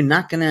 You're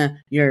not gonna,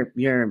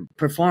 your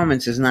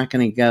performance is not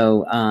gonna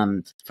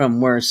go from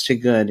worse to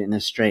good in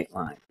a straight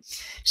line.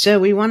 So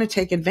we want to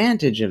take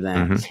advantage of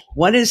that. Mm-hmm.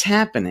 What is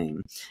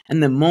happening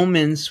and the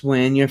moments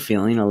when you're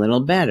feeling a little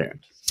better.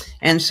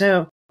 And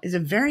so it's a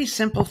very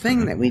simple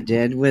thing that we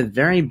did with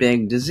very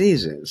big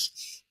diseases.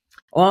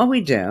 All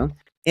we do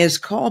is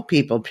call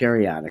people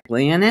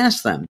periodically and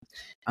ask them,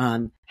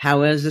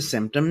 how is the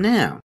symptom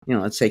now?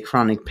 Let's say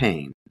chronic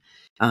pain.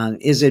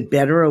 Is it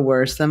better or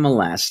worse than the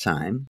last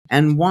time?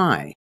 And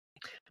why?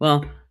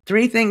 Well,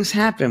 three things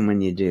happen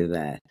when you do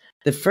that.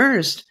 The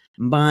first,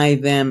 by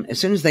them, as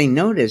soon as they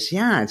notice,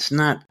 it's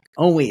not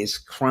always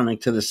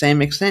chronic to the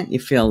same extent, you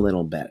feel a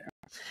little better.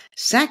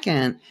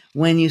 Second,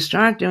 when you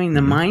start doing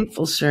the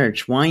mindful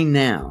search, why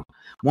now?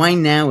 Why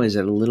now is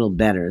it a little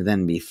better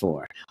than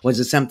before? Was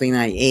it something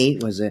I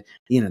ate? Was it,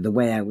 the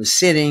way I was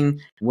sitting?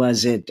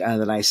 Was it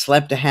that I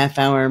slept a half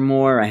hour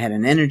more? I had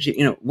an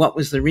energy? What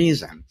was the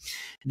reason?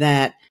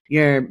 That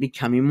you're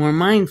becoming more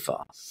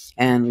mindful.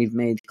 And we've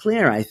made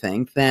clear, I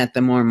think, that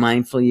the more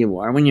mindful you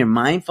are, when you're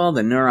mindful,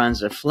 the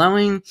neurons are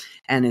flowing,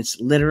 and it's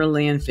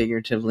literally and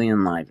figuratively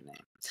enlivening.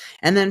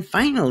 And then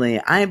finally,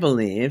 I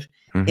believe,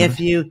 if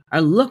you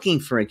are looking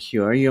for a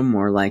cure, you're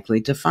more likely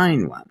to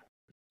find one.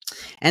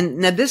 And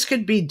now this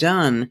could be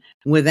done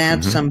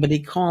without somebody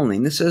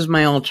calling. This is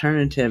my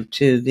alternative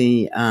to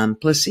the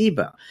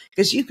placebo,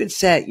 because you could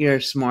set your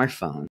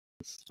smartphone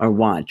or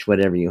watch,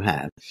 whatever you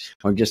have,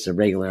 or just a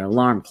regular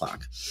alarm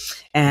clock,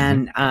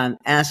 and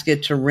ask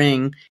it to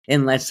ring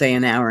in, let's say,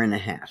 an hour and a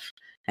half.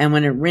 And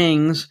when it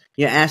rings,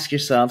 you ask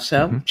yourself,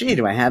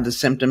 do I have the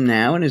symptom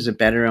now? And is it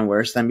better and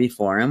worse than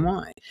before, and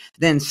why?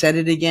 Then set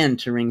it again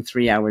to ring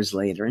 3 hours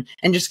later,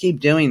 and just keep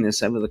doing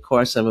this over the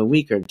course of a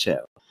week or two.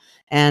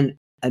 And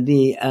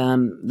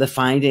the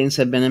findings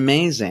have been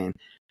amazing.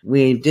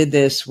 We did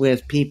this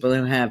with people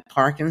who have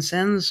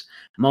Parkinson's,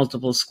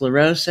 multiple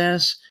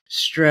sclerosis,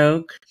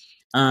 stroke,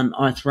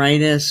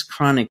 arthritis,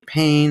 chronic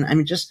pain. I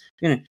mean, just,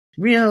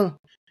 real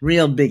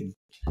big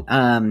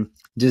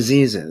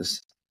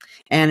diseases.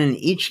 And in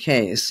each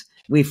case,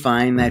 we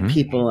find that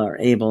people are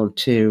able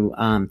to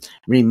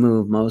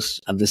remove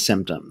most of the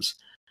symptoms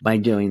by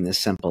doing this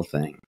simple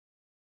thing.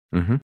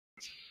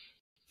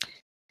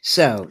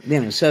 So,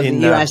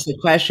 you asked the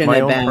question my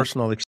about own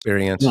personal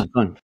experience. No, go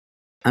on.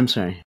 I'm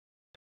sorry.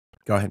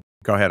 Go ahead.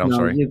 I'm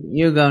sorry.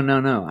 You go.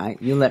 No.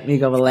 You let me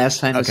go the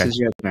last time. Okay. This is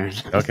your turn.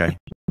 Okay.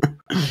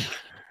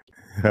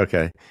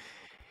 Okay.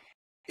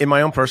 In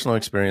my own personal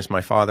experience,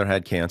 my father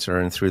had cancer,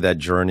 and through that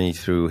journey,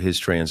 through his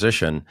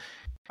transition,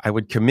 I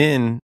would come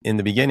in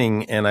the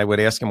beginning and I would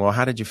ask him, well,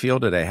 how did you feel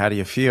today? How do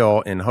you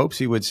feel? In hopes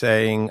he would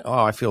say,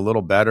 oh, I feel a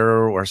little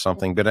better or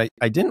something. But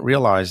I didn't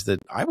realize that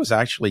I was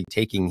actually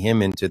taking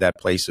him into that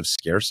place of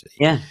scarcity.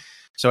 Yeah.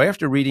 So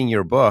after reading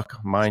your book,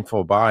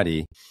 Mindful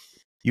Body,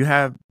 you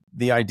have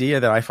the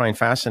idea that I find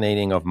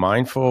fascinating of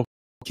mindful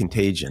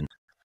contagion.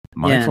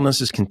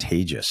 Mindfulness is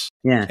contagious.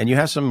 Yeah. And you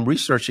have some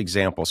research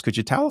examples. Could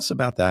you tell us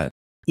about that?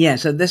 Yeah.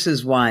 So this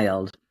is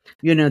wild.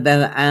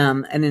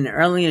 That in an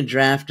earlier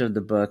draft of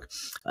the book,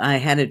 I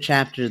had a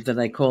chapter that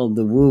I called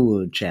the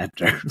woo-woo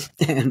chapter.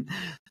 And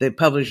the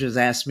publishers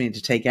asked me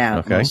to take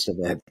out most of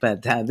it.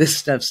 But this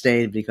stuff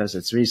stayed because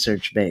it's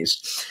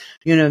research-based.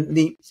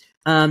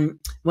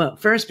 Well,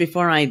 first,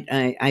 before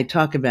I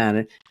talk about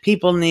it,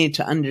 people need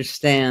to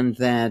understand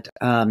that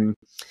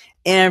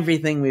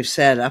everything we've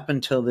said up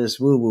until this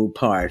woo-woo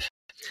part,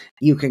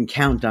 you can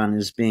count on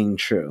as being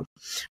true.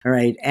 All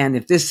right. And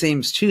if this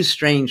seems too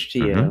strange to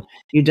you,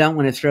 you don't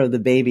want to throw the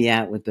baby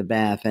out with the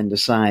bath and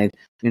decide,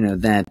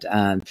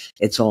 that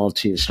it's all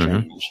too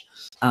strange.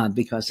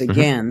 Because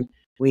again,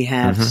 we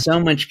have so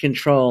much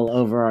control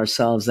over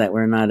ourselves that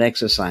we're not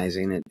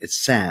exercising. It's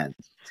sad.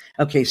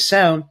 Okay.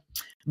 So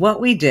what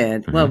we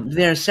did, well,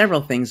 there are several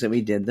things that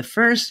we did. The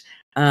first,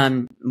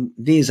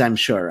 these I'm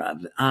sure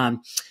of,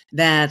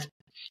 that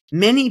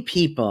many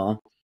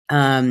people,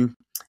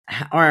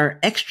 are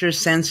extra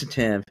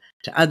sensitive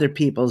to other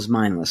people's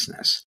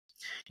mindlessness.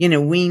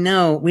 We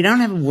know we don't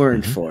have a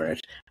word for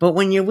it, but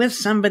when you're with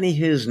somebody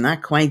who's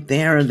not quite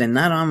there, or they're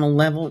not on the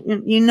level,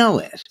 you know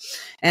it.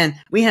 And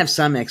we have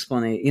some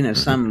explanation,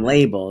 some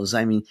labels.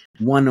 I mean,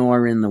 one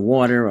oar in the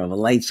water, or the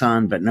light's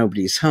on, but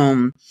nobody's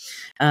home.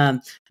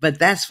 But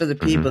that's for the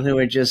people who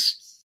are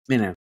just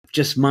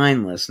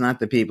mindless,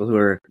 not the people who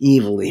are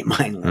evilly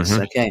mindless.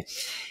 Okay.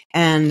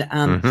 And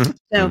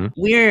so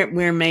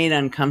we're made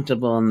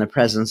uncomfortable in the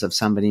presence of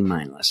somebody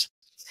mindless.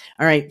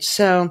 All right.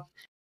 So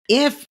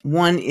if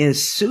one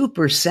is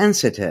super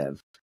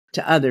sensitive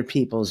to other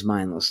people's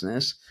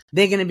mindlessness,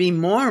 they're going to be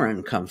more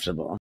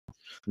uncomfortable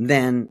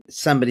than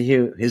somebody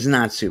who is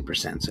not super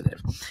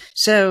sensitive.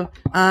 So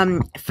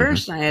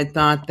first I had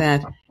thought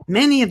that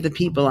many of the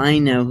people I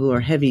know who are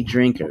heavy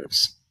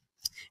drinkers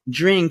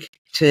drink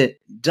to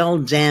dull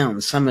down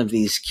some of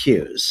these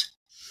cues.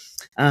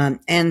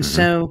 And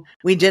so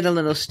we did a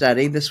little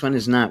study. This one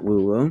is not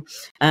woo-woo,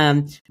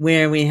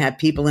 where we had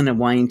people in a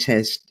wine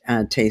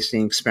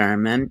tasting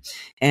experiment,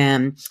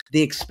 and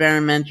the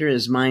experimenter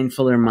is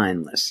mindful or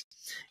mindless.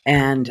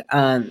 And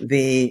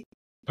the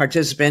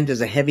participant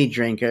is a heavy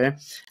drinker,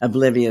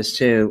 oblivious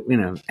to,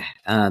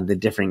 the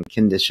different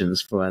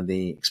conditions for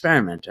the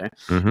experimenter.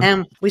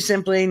 And we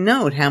simply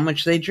note how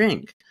much they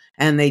drink.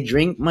 And they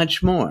drink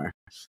much more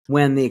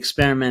when the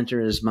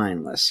experimenter is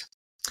mindless.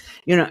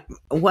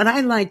 What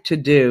I like to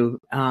do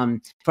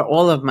for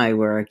all of my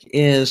work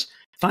is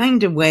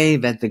find a way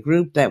that the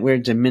group that we're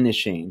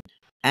diminishing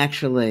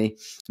actually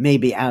may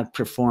be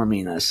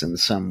outperforming us in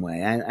some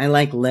way. I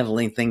like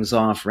leveling things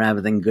off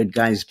rather than good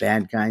guys,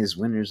 bad guys,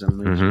 winners and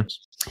losers.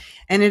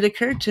 And it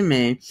occurred to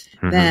me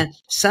that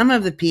some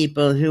of the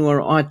people who are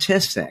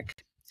autistic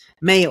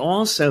may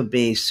also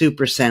be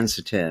super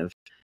sensitive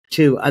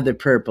to other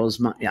people's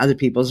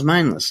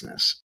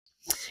mindlessness,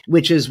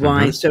 which is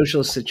why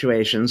social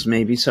situations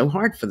may be so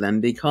hard for them,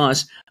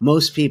 because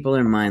most people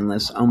are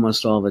mindless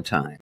almost all the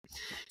time.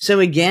 So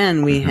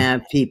again, we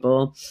have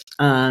people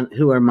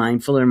who are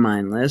mindful or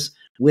mindless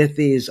with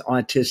these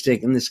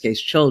autistic, in this case,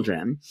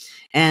 children.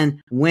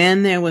 And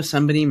when there was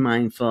somebody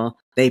mindful,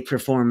 they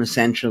perform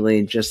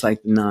essentially just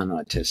like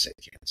non-autistic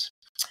kids.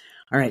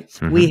 All right.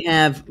 We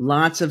have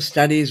lots of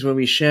studies where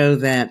we show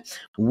that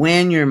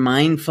when you're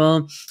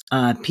mindful,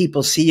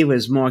 people see you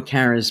as more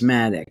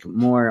charismatic,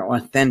 more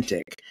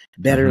authentic,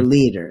 better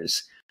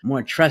leaders,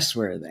 more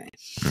trustworthy.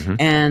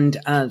 And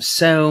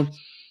so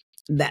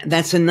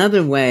that's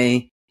another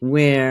way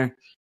where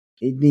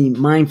the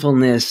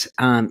mindfulness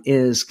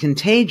is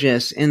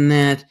contagious, in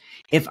that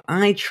if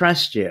I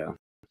trust you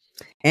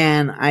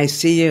and I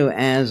see you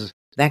as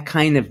that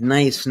kind of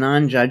nice,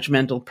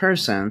 non-judgmental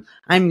person,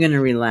 I'm going to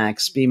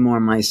relax, be more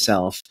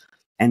myself,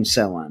 and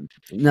so on.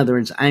 In other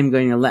words, I'm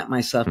going to let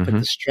myself put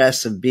the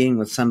stress of being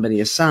with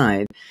somebody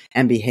aside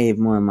and behave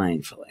more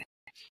mindfully.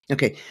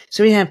 Okay,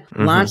 so we have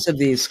lots of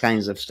these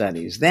kinds of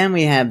studies. Then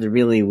we have the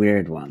really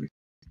weird one.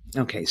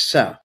 Okay,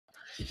 so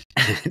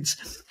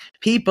it's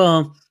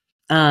people,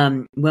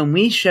 when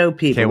we show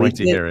people, Can't wait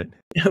to hear it.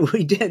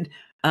 We did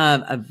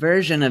a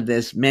version of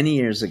this many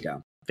years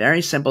ago.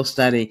 Very simple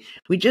study.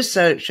 We just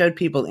showed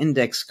people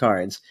index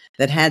cards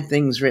that had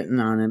things written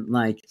on them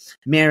like,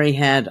 Mary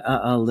had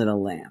a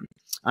little lamb.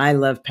 I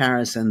love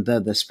Paris and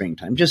the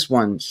springtime. Just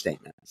one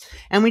statement.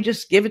 And we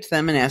just give it to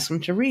them and ask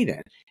them to read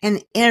it.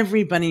 And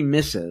everybody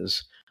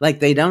misses, like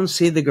they don't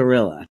see the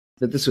gorilla,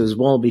 that this was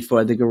well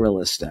before the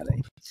gorilla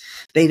study.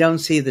 They don't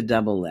see the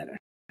double letter.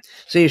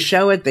 So you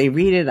show it, they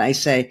read it. I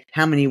say,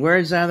 how many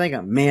words are they?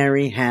 Go,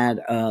 Mary had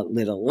a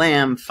little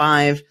lamb,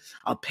 5.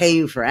 I'll pay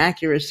you for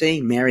accuracy.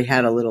 Mary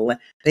had a little lamb.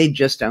 They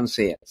just don't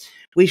see it.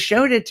 We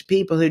showed it to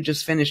people who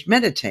just finished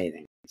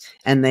meditating,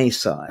 and they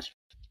saw it.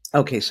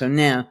 Okay,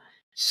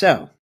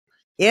 so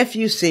if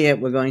you see it,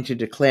 we're going to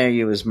declare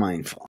you as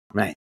mindful,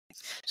 right?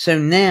 So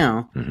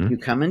now you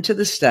come into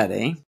the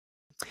study,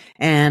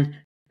 and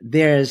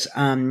there's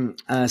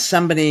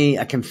somebody,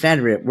 a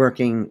Confederate,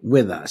 working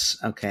with us,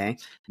 okay?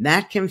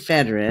 That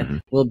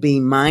Confederate will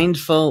be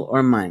mindful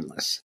or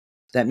mindless.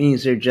 That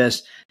means they're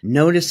just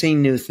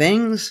noticing new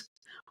things,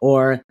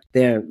 or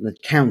they're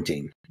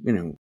counting,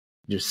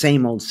 just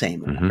same old,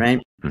 right?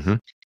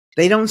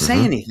 They don't say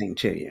anything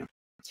to you.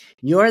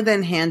 You're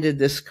then handed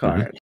this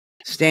card,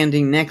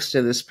 standing next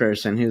to this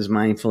person who's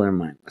mindful or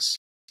mindless.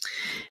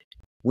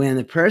 When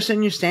the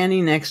person you're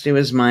standing next to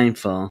is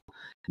mindful,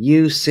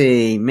 you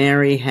see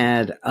Mary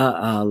had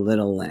a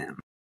little lamb.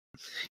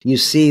 You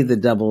see the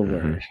double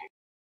word.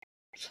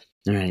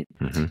 All right.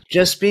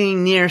 Just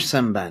being near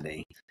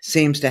somebody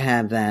seems to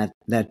have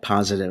that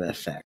positive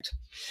effect.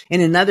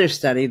 In another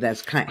study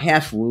that's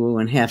half woo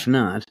and half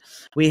not,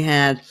 we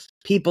had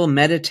people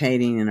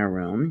meditating in a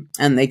room,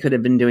 and they could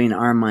have been doing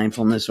our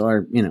mindfulness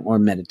or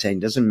meditating,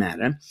 doesn't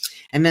matter.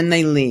 And then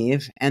they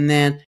leave, and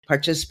then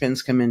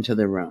participants come into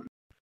the room.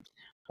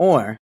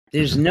 Or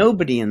there's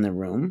nobody in the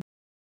room,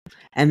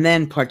 and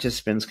then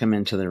participants come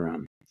into the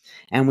room,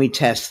 and we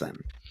test them.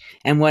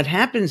 And what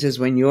happens is,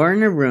 when you're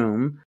in a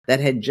room that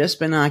had just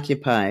been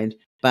occupied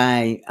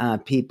by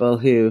people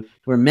who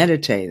were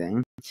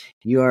meditating,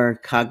 your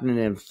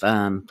cognitive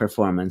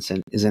performance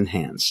is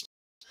enhanced.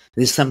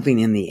 There's something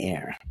in the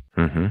air.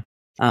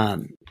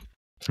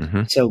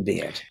 So be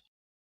it.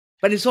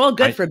 But it's all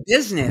good for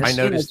business. I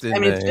noticed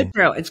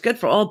it's good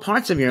for all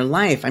parts of your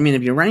life. I mean,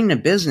 if you're running a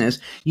business,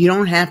 you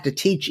don't have to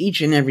teach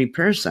each and every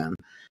person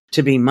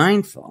to be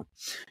mindful.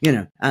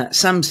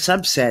 Some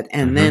subset,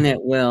 and then it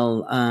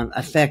will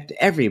affect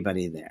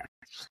everybody there.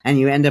 And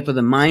you end up with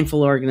a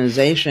mindful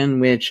organization,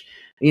 which,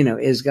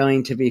 is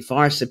going to be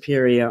far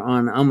superior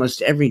on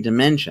almost every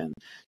dimension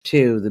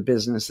to the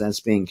business that's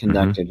being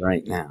conducted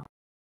right now.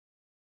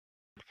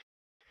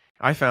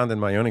 I found in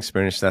my own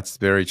experience that's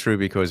very true,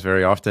 because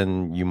very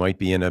often you might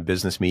be in a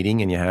business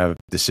meeting and you have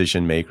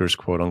decision makers,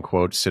 quote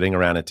unquote, sitting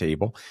around a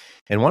table,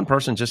 and one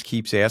person just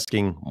keeps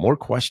asking more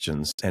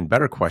questions and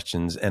better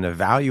questions and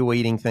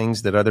evaluating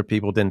things that other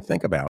people didn't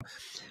think about.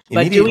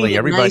 Immediately,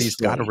 everybody's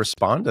got to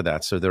respond to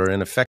that. So they're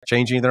in effect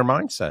changing their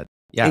mindset.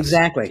 Yes.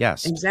 Exactly.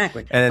 Yes.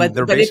 Exactly. And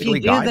they're But if you basically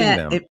do guiding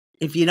that, them.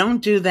 if you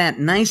don't do that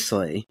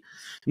nicely,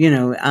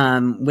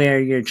 where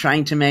you're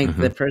trying to make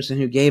the person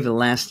who gave the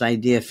last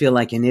idea feel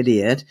like an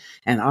idiot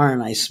and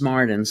aren't I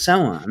smart and so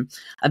on,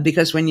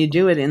 because when you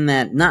do it in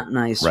that not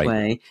nice Right.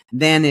 way,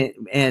 then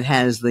it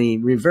has the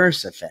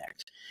reverse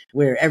effect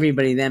where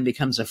everybody then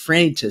becomes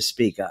afraid to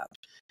speak up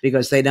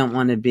because they don't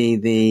want to be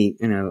the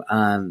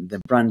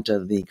brunt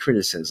of the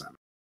criticism.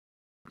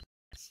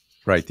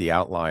 Right, the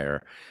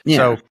outlier. Yeah.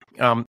 So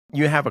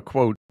you have a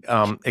quote,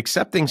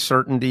 accepting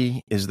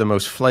certainty is the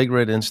most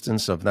flagrant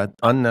instance of not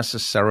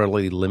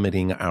unnecessarily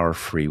limiting our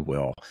free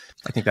will.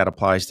 I think that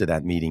applies to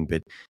that meeting,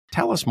 but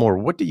tell us more.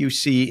 What do you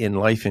see in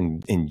life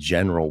in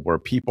general where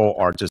people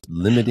are just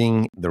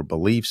limiting their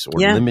beliefs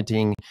or Yeah.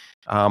 limiting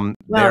Well,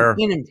 their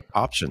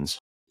options?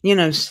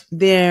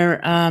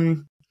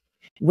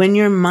 when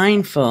you're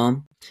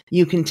mindful,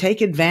 you can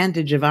take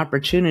advantage of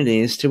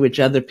opportunities to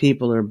which other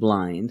people are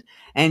blind,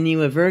 and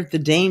you avert the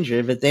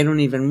danger that they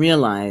don't even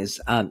realize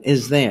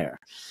is there.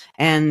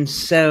 And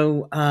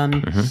so,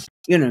 that's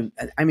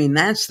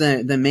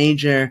the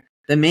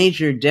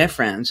major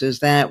difference is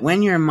that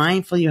when you're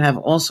mindful, you have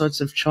all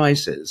sorts of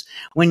choices.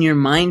 When you're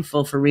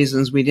mindful for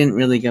reasons we didn't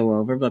really go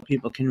over, but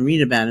people can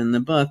read about in the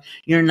book,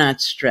 you're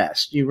not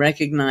stressed. You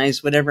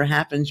recognize whatever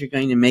happens, you're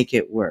going to make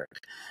it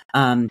work.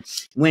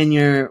 When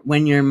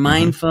you're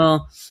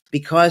mindful,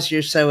 because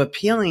you're so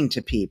appealing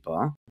to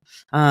people,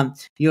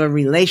 your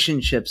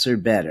relationships are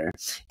better.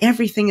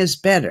 Everything is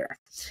better.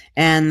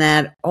 And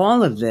that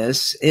all of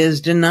this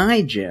is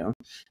denied you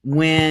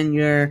when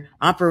you're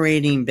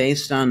operating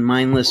based on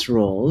mindless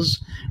rules,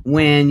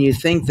 when you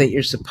think that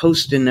you're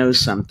supposed to know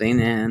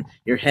something and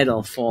your head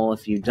will fall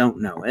if you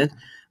don't know it,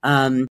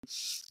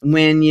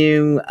 when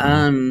you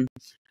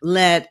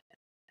let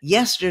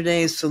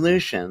yesterday's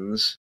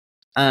solutions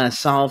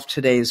solve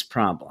today's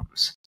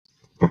problems.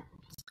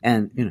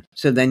 And,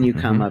 so then you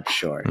come up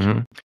short.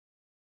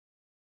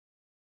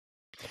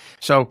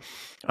 So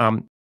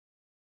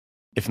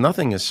if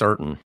nothing is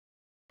certain,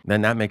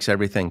 then that makes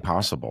everything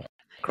possible.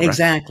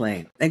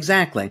 Correct?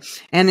 Exactly.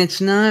 And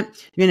it's not,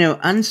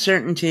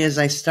 uncertainty, as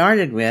I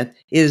started with,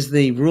 is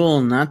the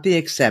rule, not the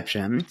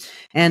exception.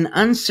 And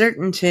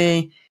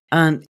uncertainty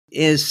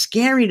is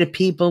scary to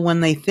people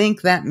when they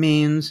think that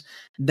means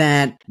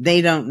that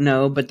they don't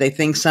know, but they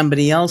think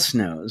somebody else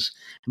knows.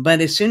 But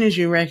as soon as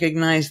you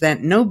recognize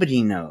that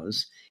nobody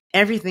knows,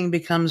 everything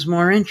becomes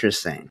more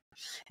interesting.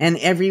 And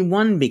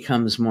everyone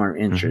becomes more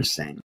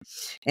interesting.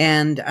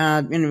 And,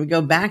 we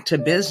go back to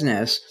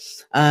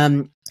business.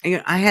 I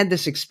had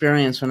this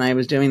experience when I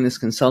was doing this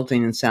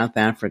consulting in South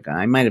Africa.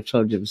 I might have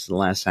told you this the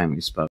last time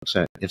we spoke,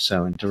 so if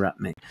so,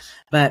 interrupt me.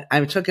 But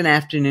I took an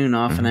afternoon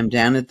off and I'm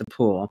down at the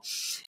pool.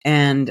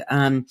 And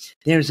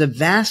there's a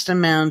vast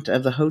amount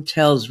of the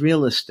hotel's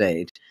real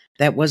estate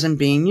that wasn't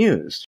being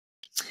used.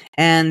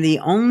 And the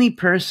only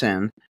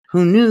person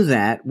who knew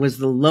that was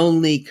the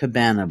lowly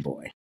cabana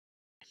boy.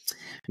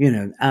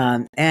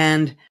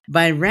 And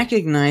by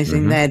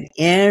recognizing that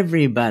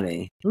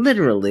everybody,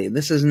 literally,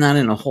 this is not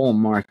in a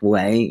hallmark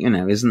way,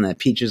 isn't that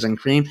peaches and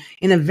cream?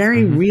 In a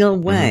very real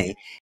way,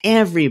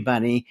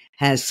 everybody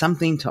has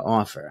something to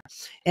offer.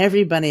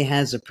 Everybody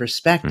has a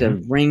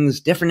perspective, brings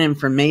different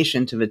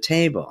information to the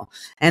table.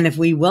 And if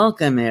we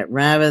welcome it,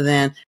 rather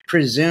than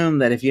presume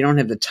that if you don't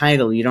have the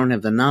title, you don't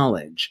have the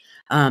knowledge,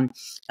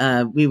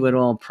 we would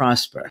all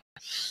prosper.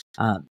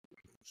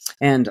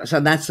 And so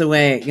that's the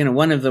way,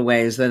 one of the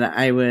ways that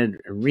I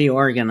would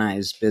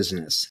reorganize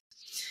business.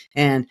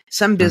 And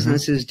some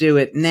businesses do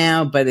it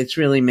now, but it's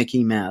really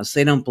Mickey Mouse.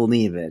 They don't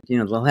believe it.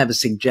 They'll have a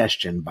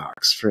suggestion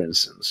box, for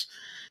instance.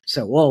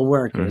 So all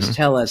workers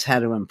tell us how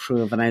to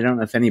improve. And I don't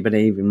know if anybody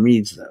even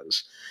reads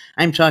those.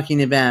 I'm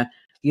talking about,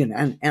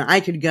 and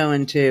I could go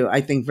into, I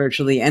think,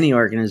 virtually any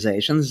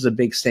organization. This is a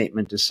big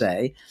statement to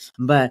say,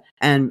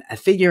 and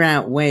figure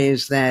out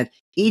ways that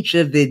each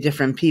of the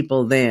different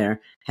people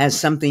there has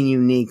something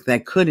unique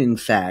that could, in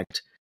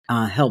fact,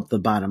 help the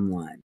bottom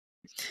line.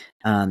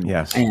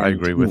 Yes, I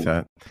agree with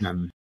that.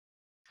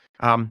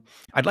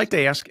 I'd like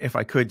to ask if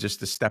I could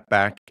just to step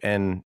back,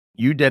 and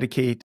you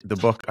dedicate the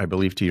book, I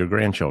believe, to your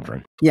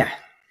grandchildren. Yeah.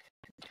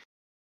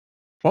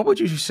 What would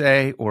you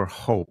say or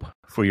hope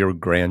for your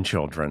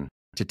grandchildren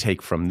to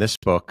take from this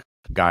book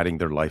guiding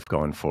their life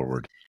going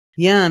forward?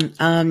 Yeah.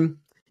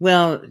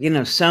 Well,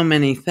 so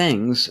many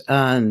things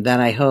that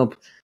I hope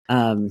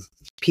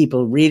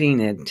people reading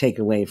it take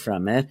away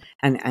from it.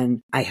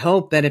 And I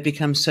hope that it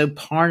becomes so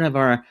part of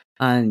our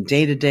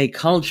day-to-day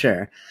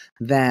culture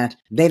that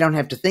they don't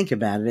have to think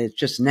about it. It's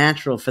just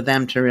natural for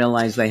them to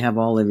realize they have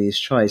all of these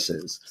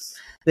choices.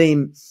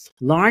 The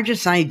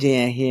largest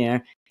idea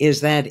here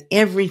is that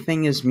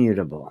everything is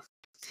mutable.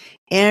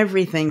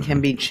 Everything can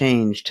be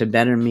changed to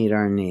better meet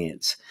our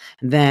needs.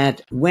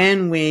 That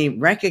when we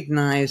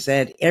recognize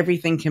that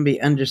everything can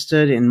be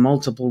understood in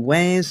multiple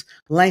ways,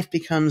 life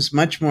becomes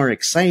much more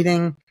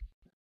exciting.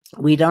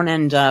 we don't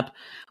end up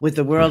with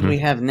the world we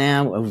have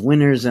now of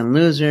winners and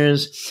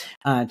losers.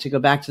 To go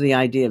back to the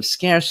idea of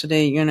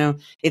scarcity, you know,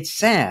 it's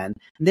sad.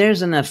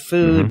 There's enough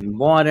food and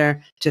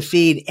water to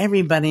feed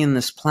everybody in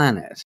this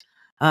planet.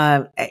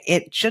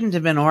 It shouldn't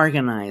have been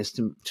organized,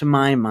 to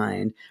my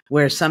mind,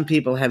 where some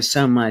people have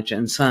so much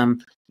and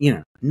some, you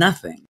know,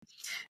 nothing.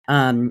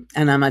 And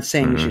I'm not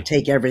saying we should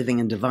take everything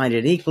and divide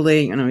it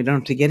equally. You know, we don't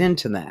have to get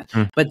into that,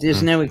 but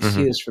there's no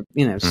excuse for,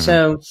 you know,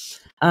 so,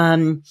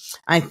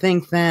 I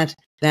think that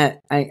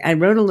I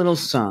wrote a little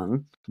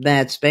song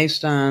that's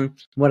based on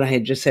what I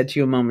had just said to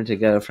you a moment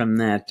ago from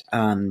that,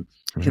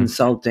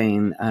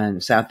 consulting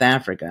in South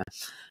Africa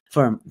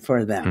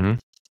for them.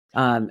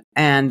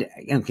 And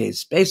okay,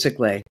 it's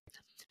basically,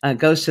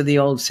 goes to the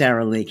old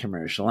Sara Lee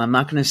commercial. I'm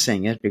not going to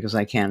sing it because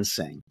I can't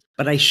sing,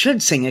 but I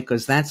should sing it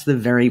because that's the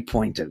very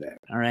point of it.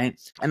 All right.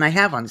 And I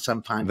have on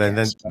some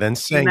podcasts. Then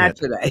sing not it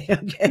today.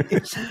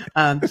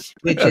 Okay.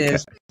 Which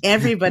is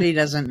everybody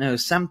doesn't know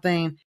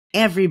something.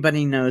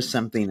 Everybody knows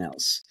something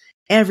else.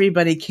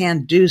 Everybody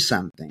can do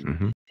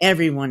something.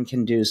 Everyone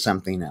can do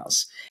something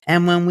else.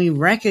 And when we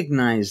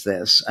recognize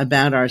this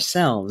about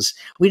ourselves,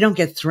 we don't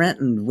get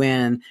threatened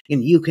when, you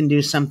know, you can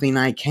do something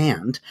I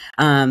can't,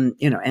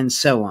 you know, and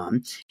so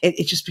on.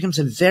 It just becomes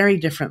a very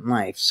different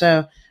life.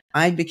 So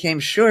I became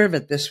sure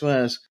that this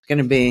was going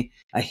to be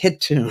a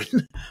hit tune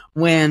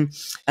when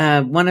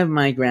one of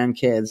my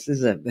grandkids,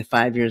 this is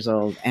 5 years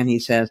old, and he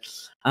says,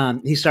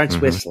 he starts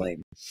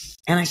whistling.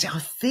 And I say, "Oh,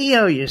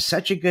 Theo, you're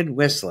such a good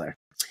whistler."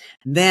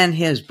 Then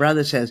his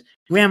brother says,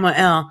 "Grandma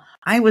Elle,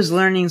 I was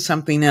learning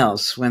something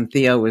else when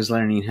Theo was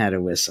learning how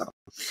to whistle,"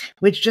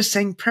 which just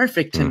sang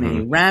perfect to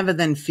me rather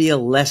than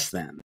feel less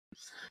than.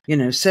 You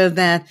know, so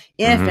that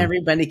if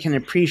everybody can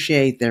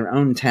appreciate their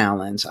own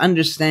talents,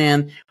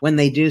 understand when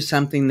they do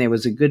something, there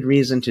was a good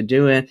reason to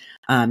do it,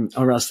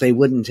 or else they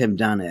wouldn't have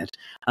done it,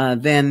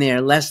 then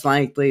they're less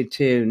likely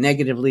to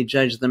negatively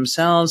judge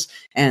themselves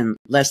and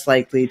less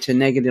likely to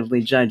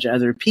negatively judge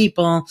other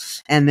people.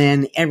 And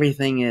then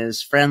everything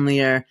is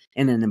friendlier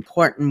in an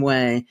important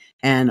way.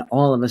 And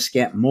all of us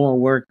get more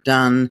work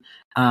done.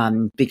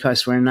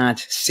 Because we're not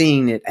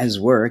seeing it as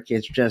work.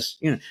 It's just,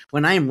 you know,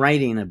 when I'm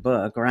writing a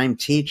book or I'm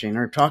teaching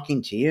or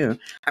talking to you,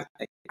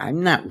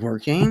 I'm not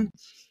working.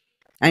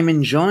 I'm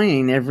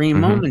enjoying every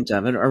moment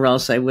of it, or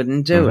else I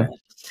wouldn't do it.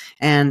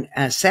 And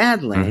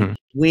sadly,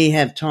 we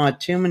have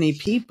taught too many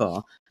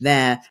people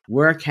that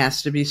work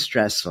has to be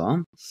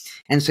stressful.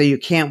 And so you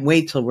can't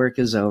wait till work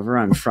is over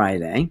on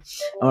Friday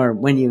or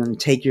when you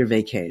take your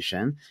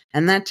vacation.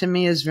 And that to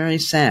me is very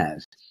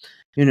sad.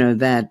 You know,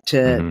 that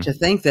to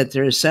think that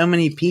there are so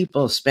many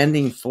people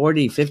spending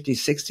 40, 50,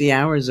 60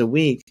 hours a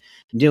week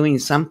doing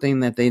something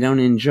that they don't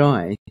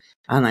enjoy.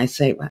 And I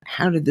say, well,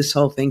 how did this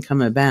whole thing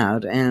come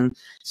about? And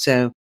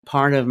so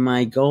part of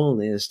my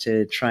goal is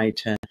to try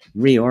to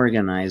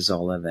reorganize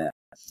all of it.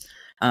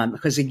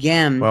 Because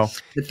again,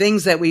 the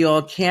things that we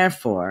all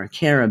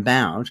care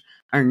about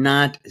are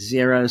not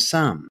zero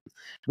sum.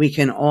 We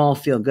can all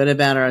feel good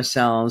about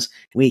ourselves.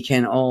 We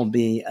can all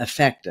be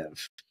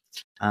effective.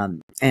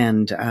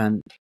 And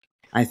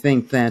I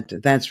think that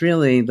that's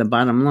really the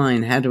bottom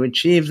line. How to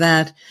achieve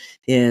that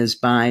is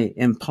by,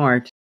 in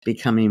part,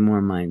 becoming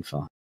more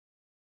mindful.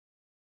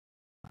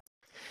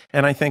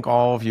 And I think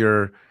all of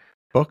your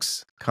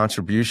books,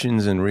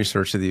 contributions, and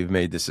research that you've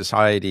made to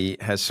society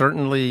has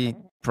certainly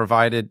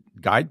provided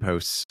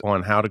guideposts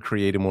on how to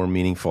create a more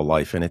meaningful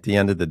life. And at the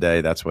end of the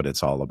day, that's what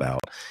it's all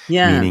about,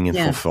 meaning and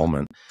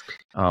fulfillment.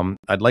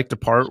 I'd like to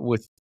part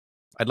with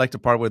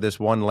this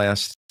one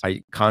last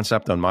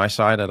concept on my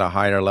side at a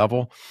higher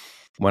level.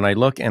 When I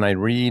look and I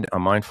read a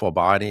mindful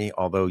body,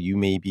 although you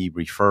may be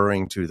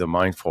referring to the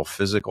mindful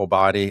physical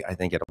body, I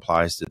think it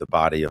applies to the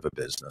body of a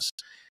business.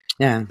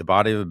 Yeah. The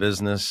body of a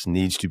business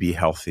needs to be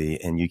healthy,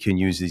 and you can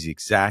use these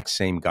exact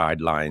same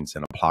guidelines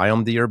and apply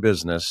them to your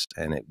business,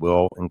 and it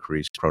will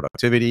increase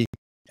productivity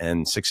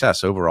and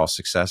success, overall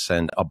success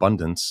and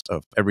abundance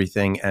of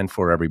everything and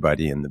for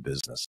everybody in the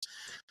business.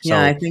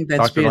 Yeah, I think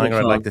that's Dr. beautiful. Langer,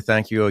 I'd like to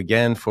thank you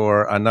again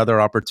for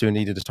another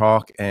opportunity to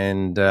talk,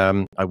 and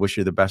I wish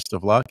you the best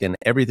of luck in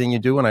everything you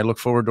do, and I look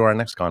forward to our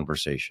next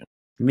conversation.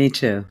 Me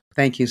too.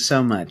 Thank you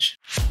so much.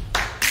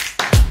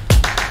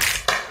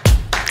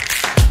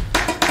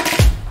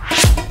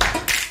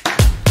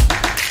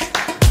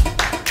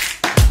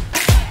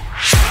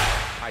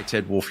 Hi,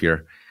 Ted Wolf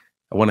here.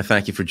 I want to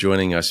thank you for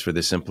joining us for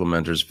this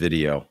Implementors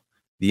video.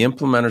 The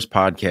Implementors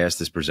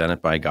podcast is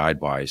presented by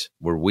Guidewise,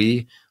 where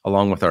we,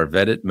 along with our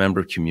vetted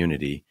member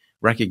community,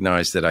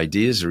 recognize that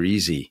ideas are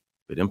easy,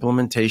 but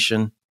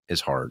implementation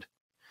is hard.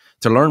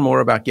 To learn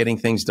more about getting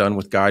things done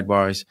with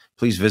Guidewise,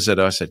 please visit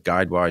us at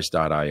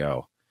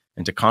guidewise.io.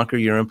 And to conquer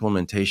your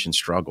implementation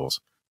struggles,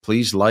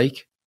 please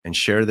like and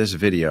share this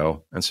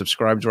video and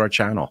subscribe to our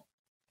channel.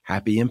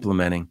 Happy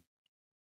implementing.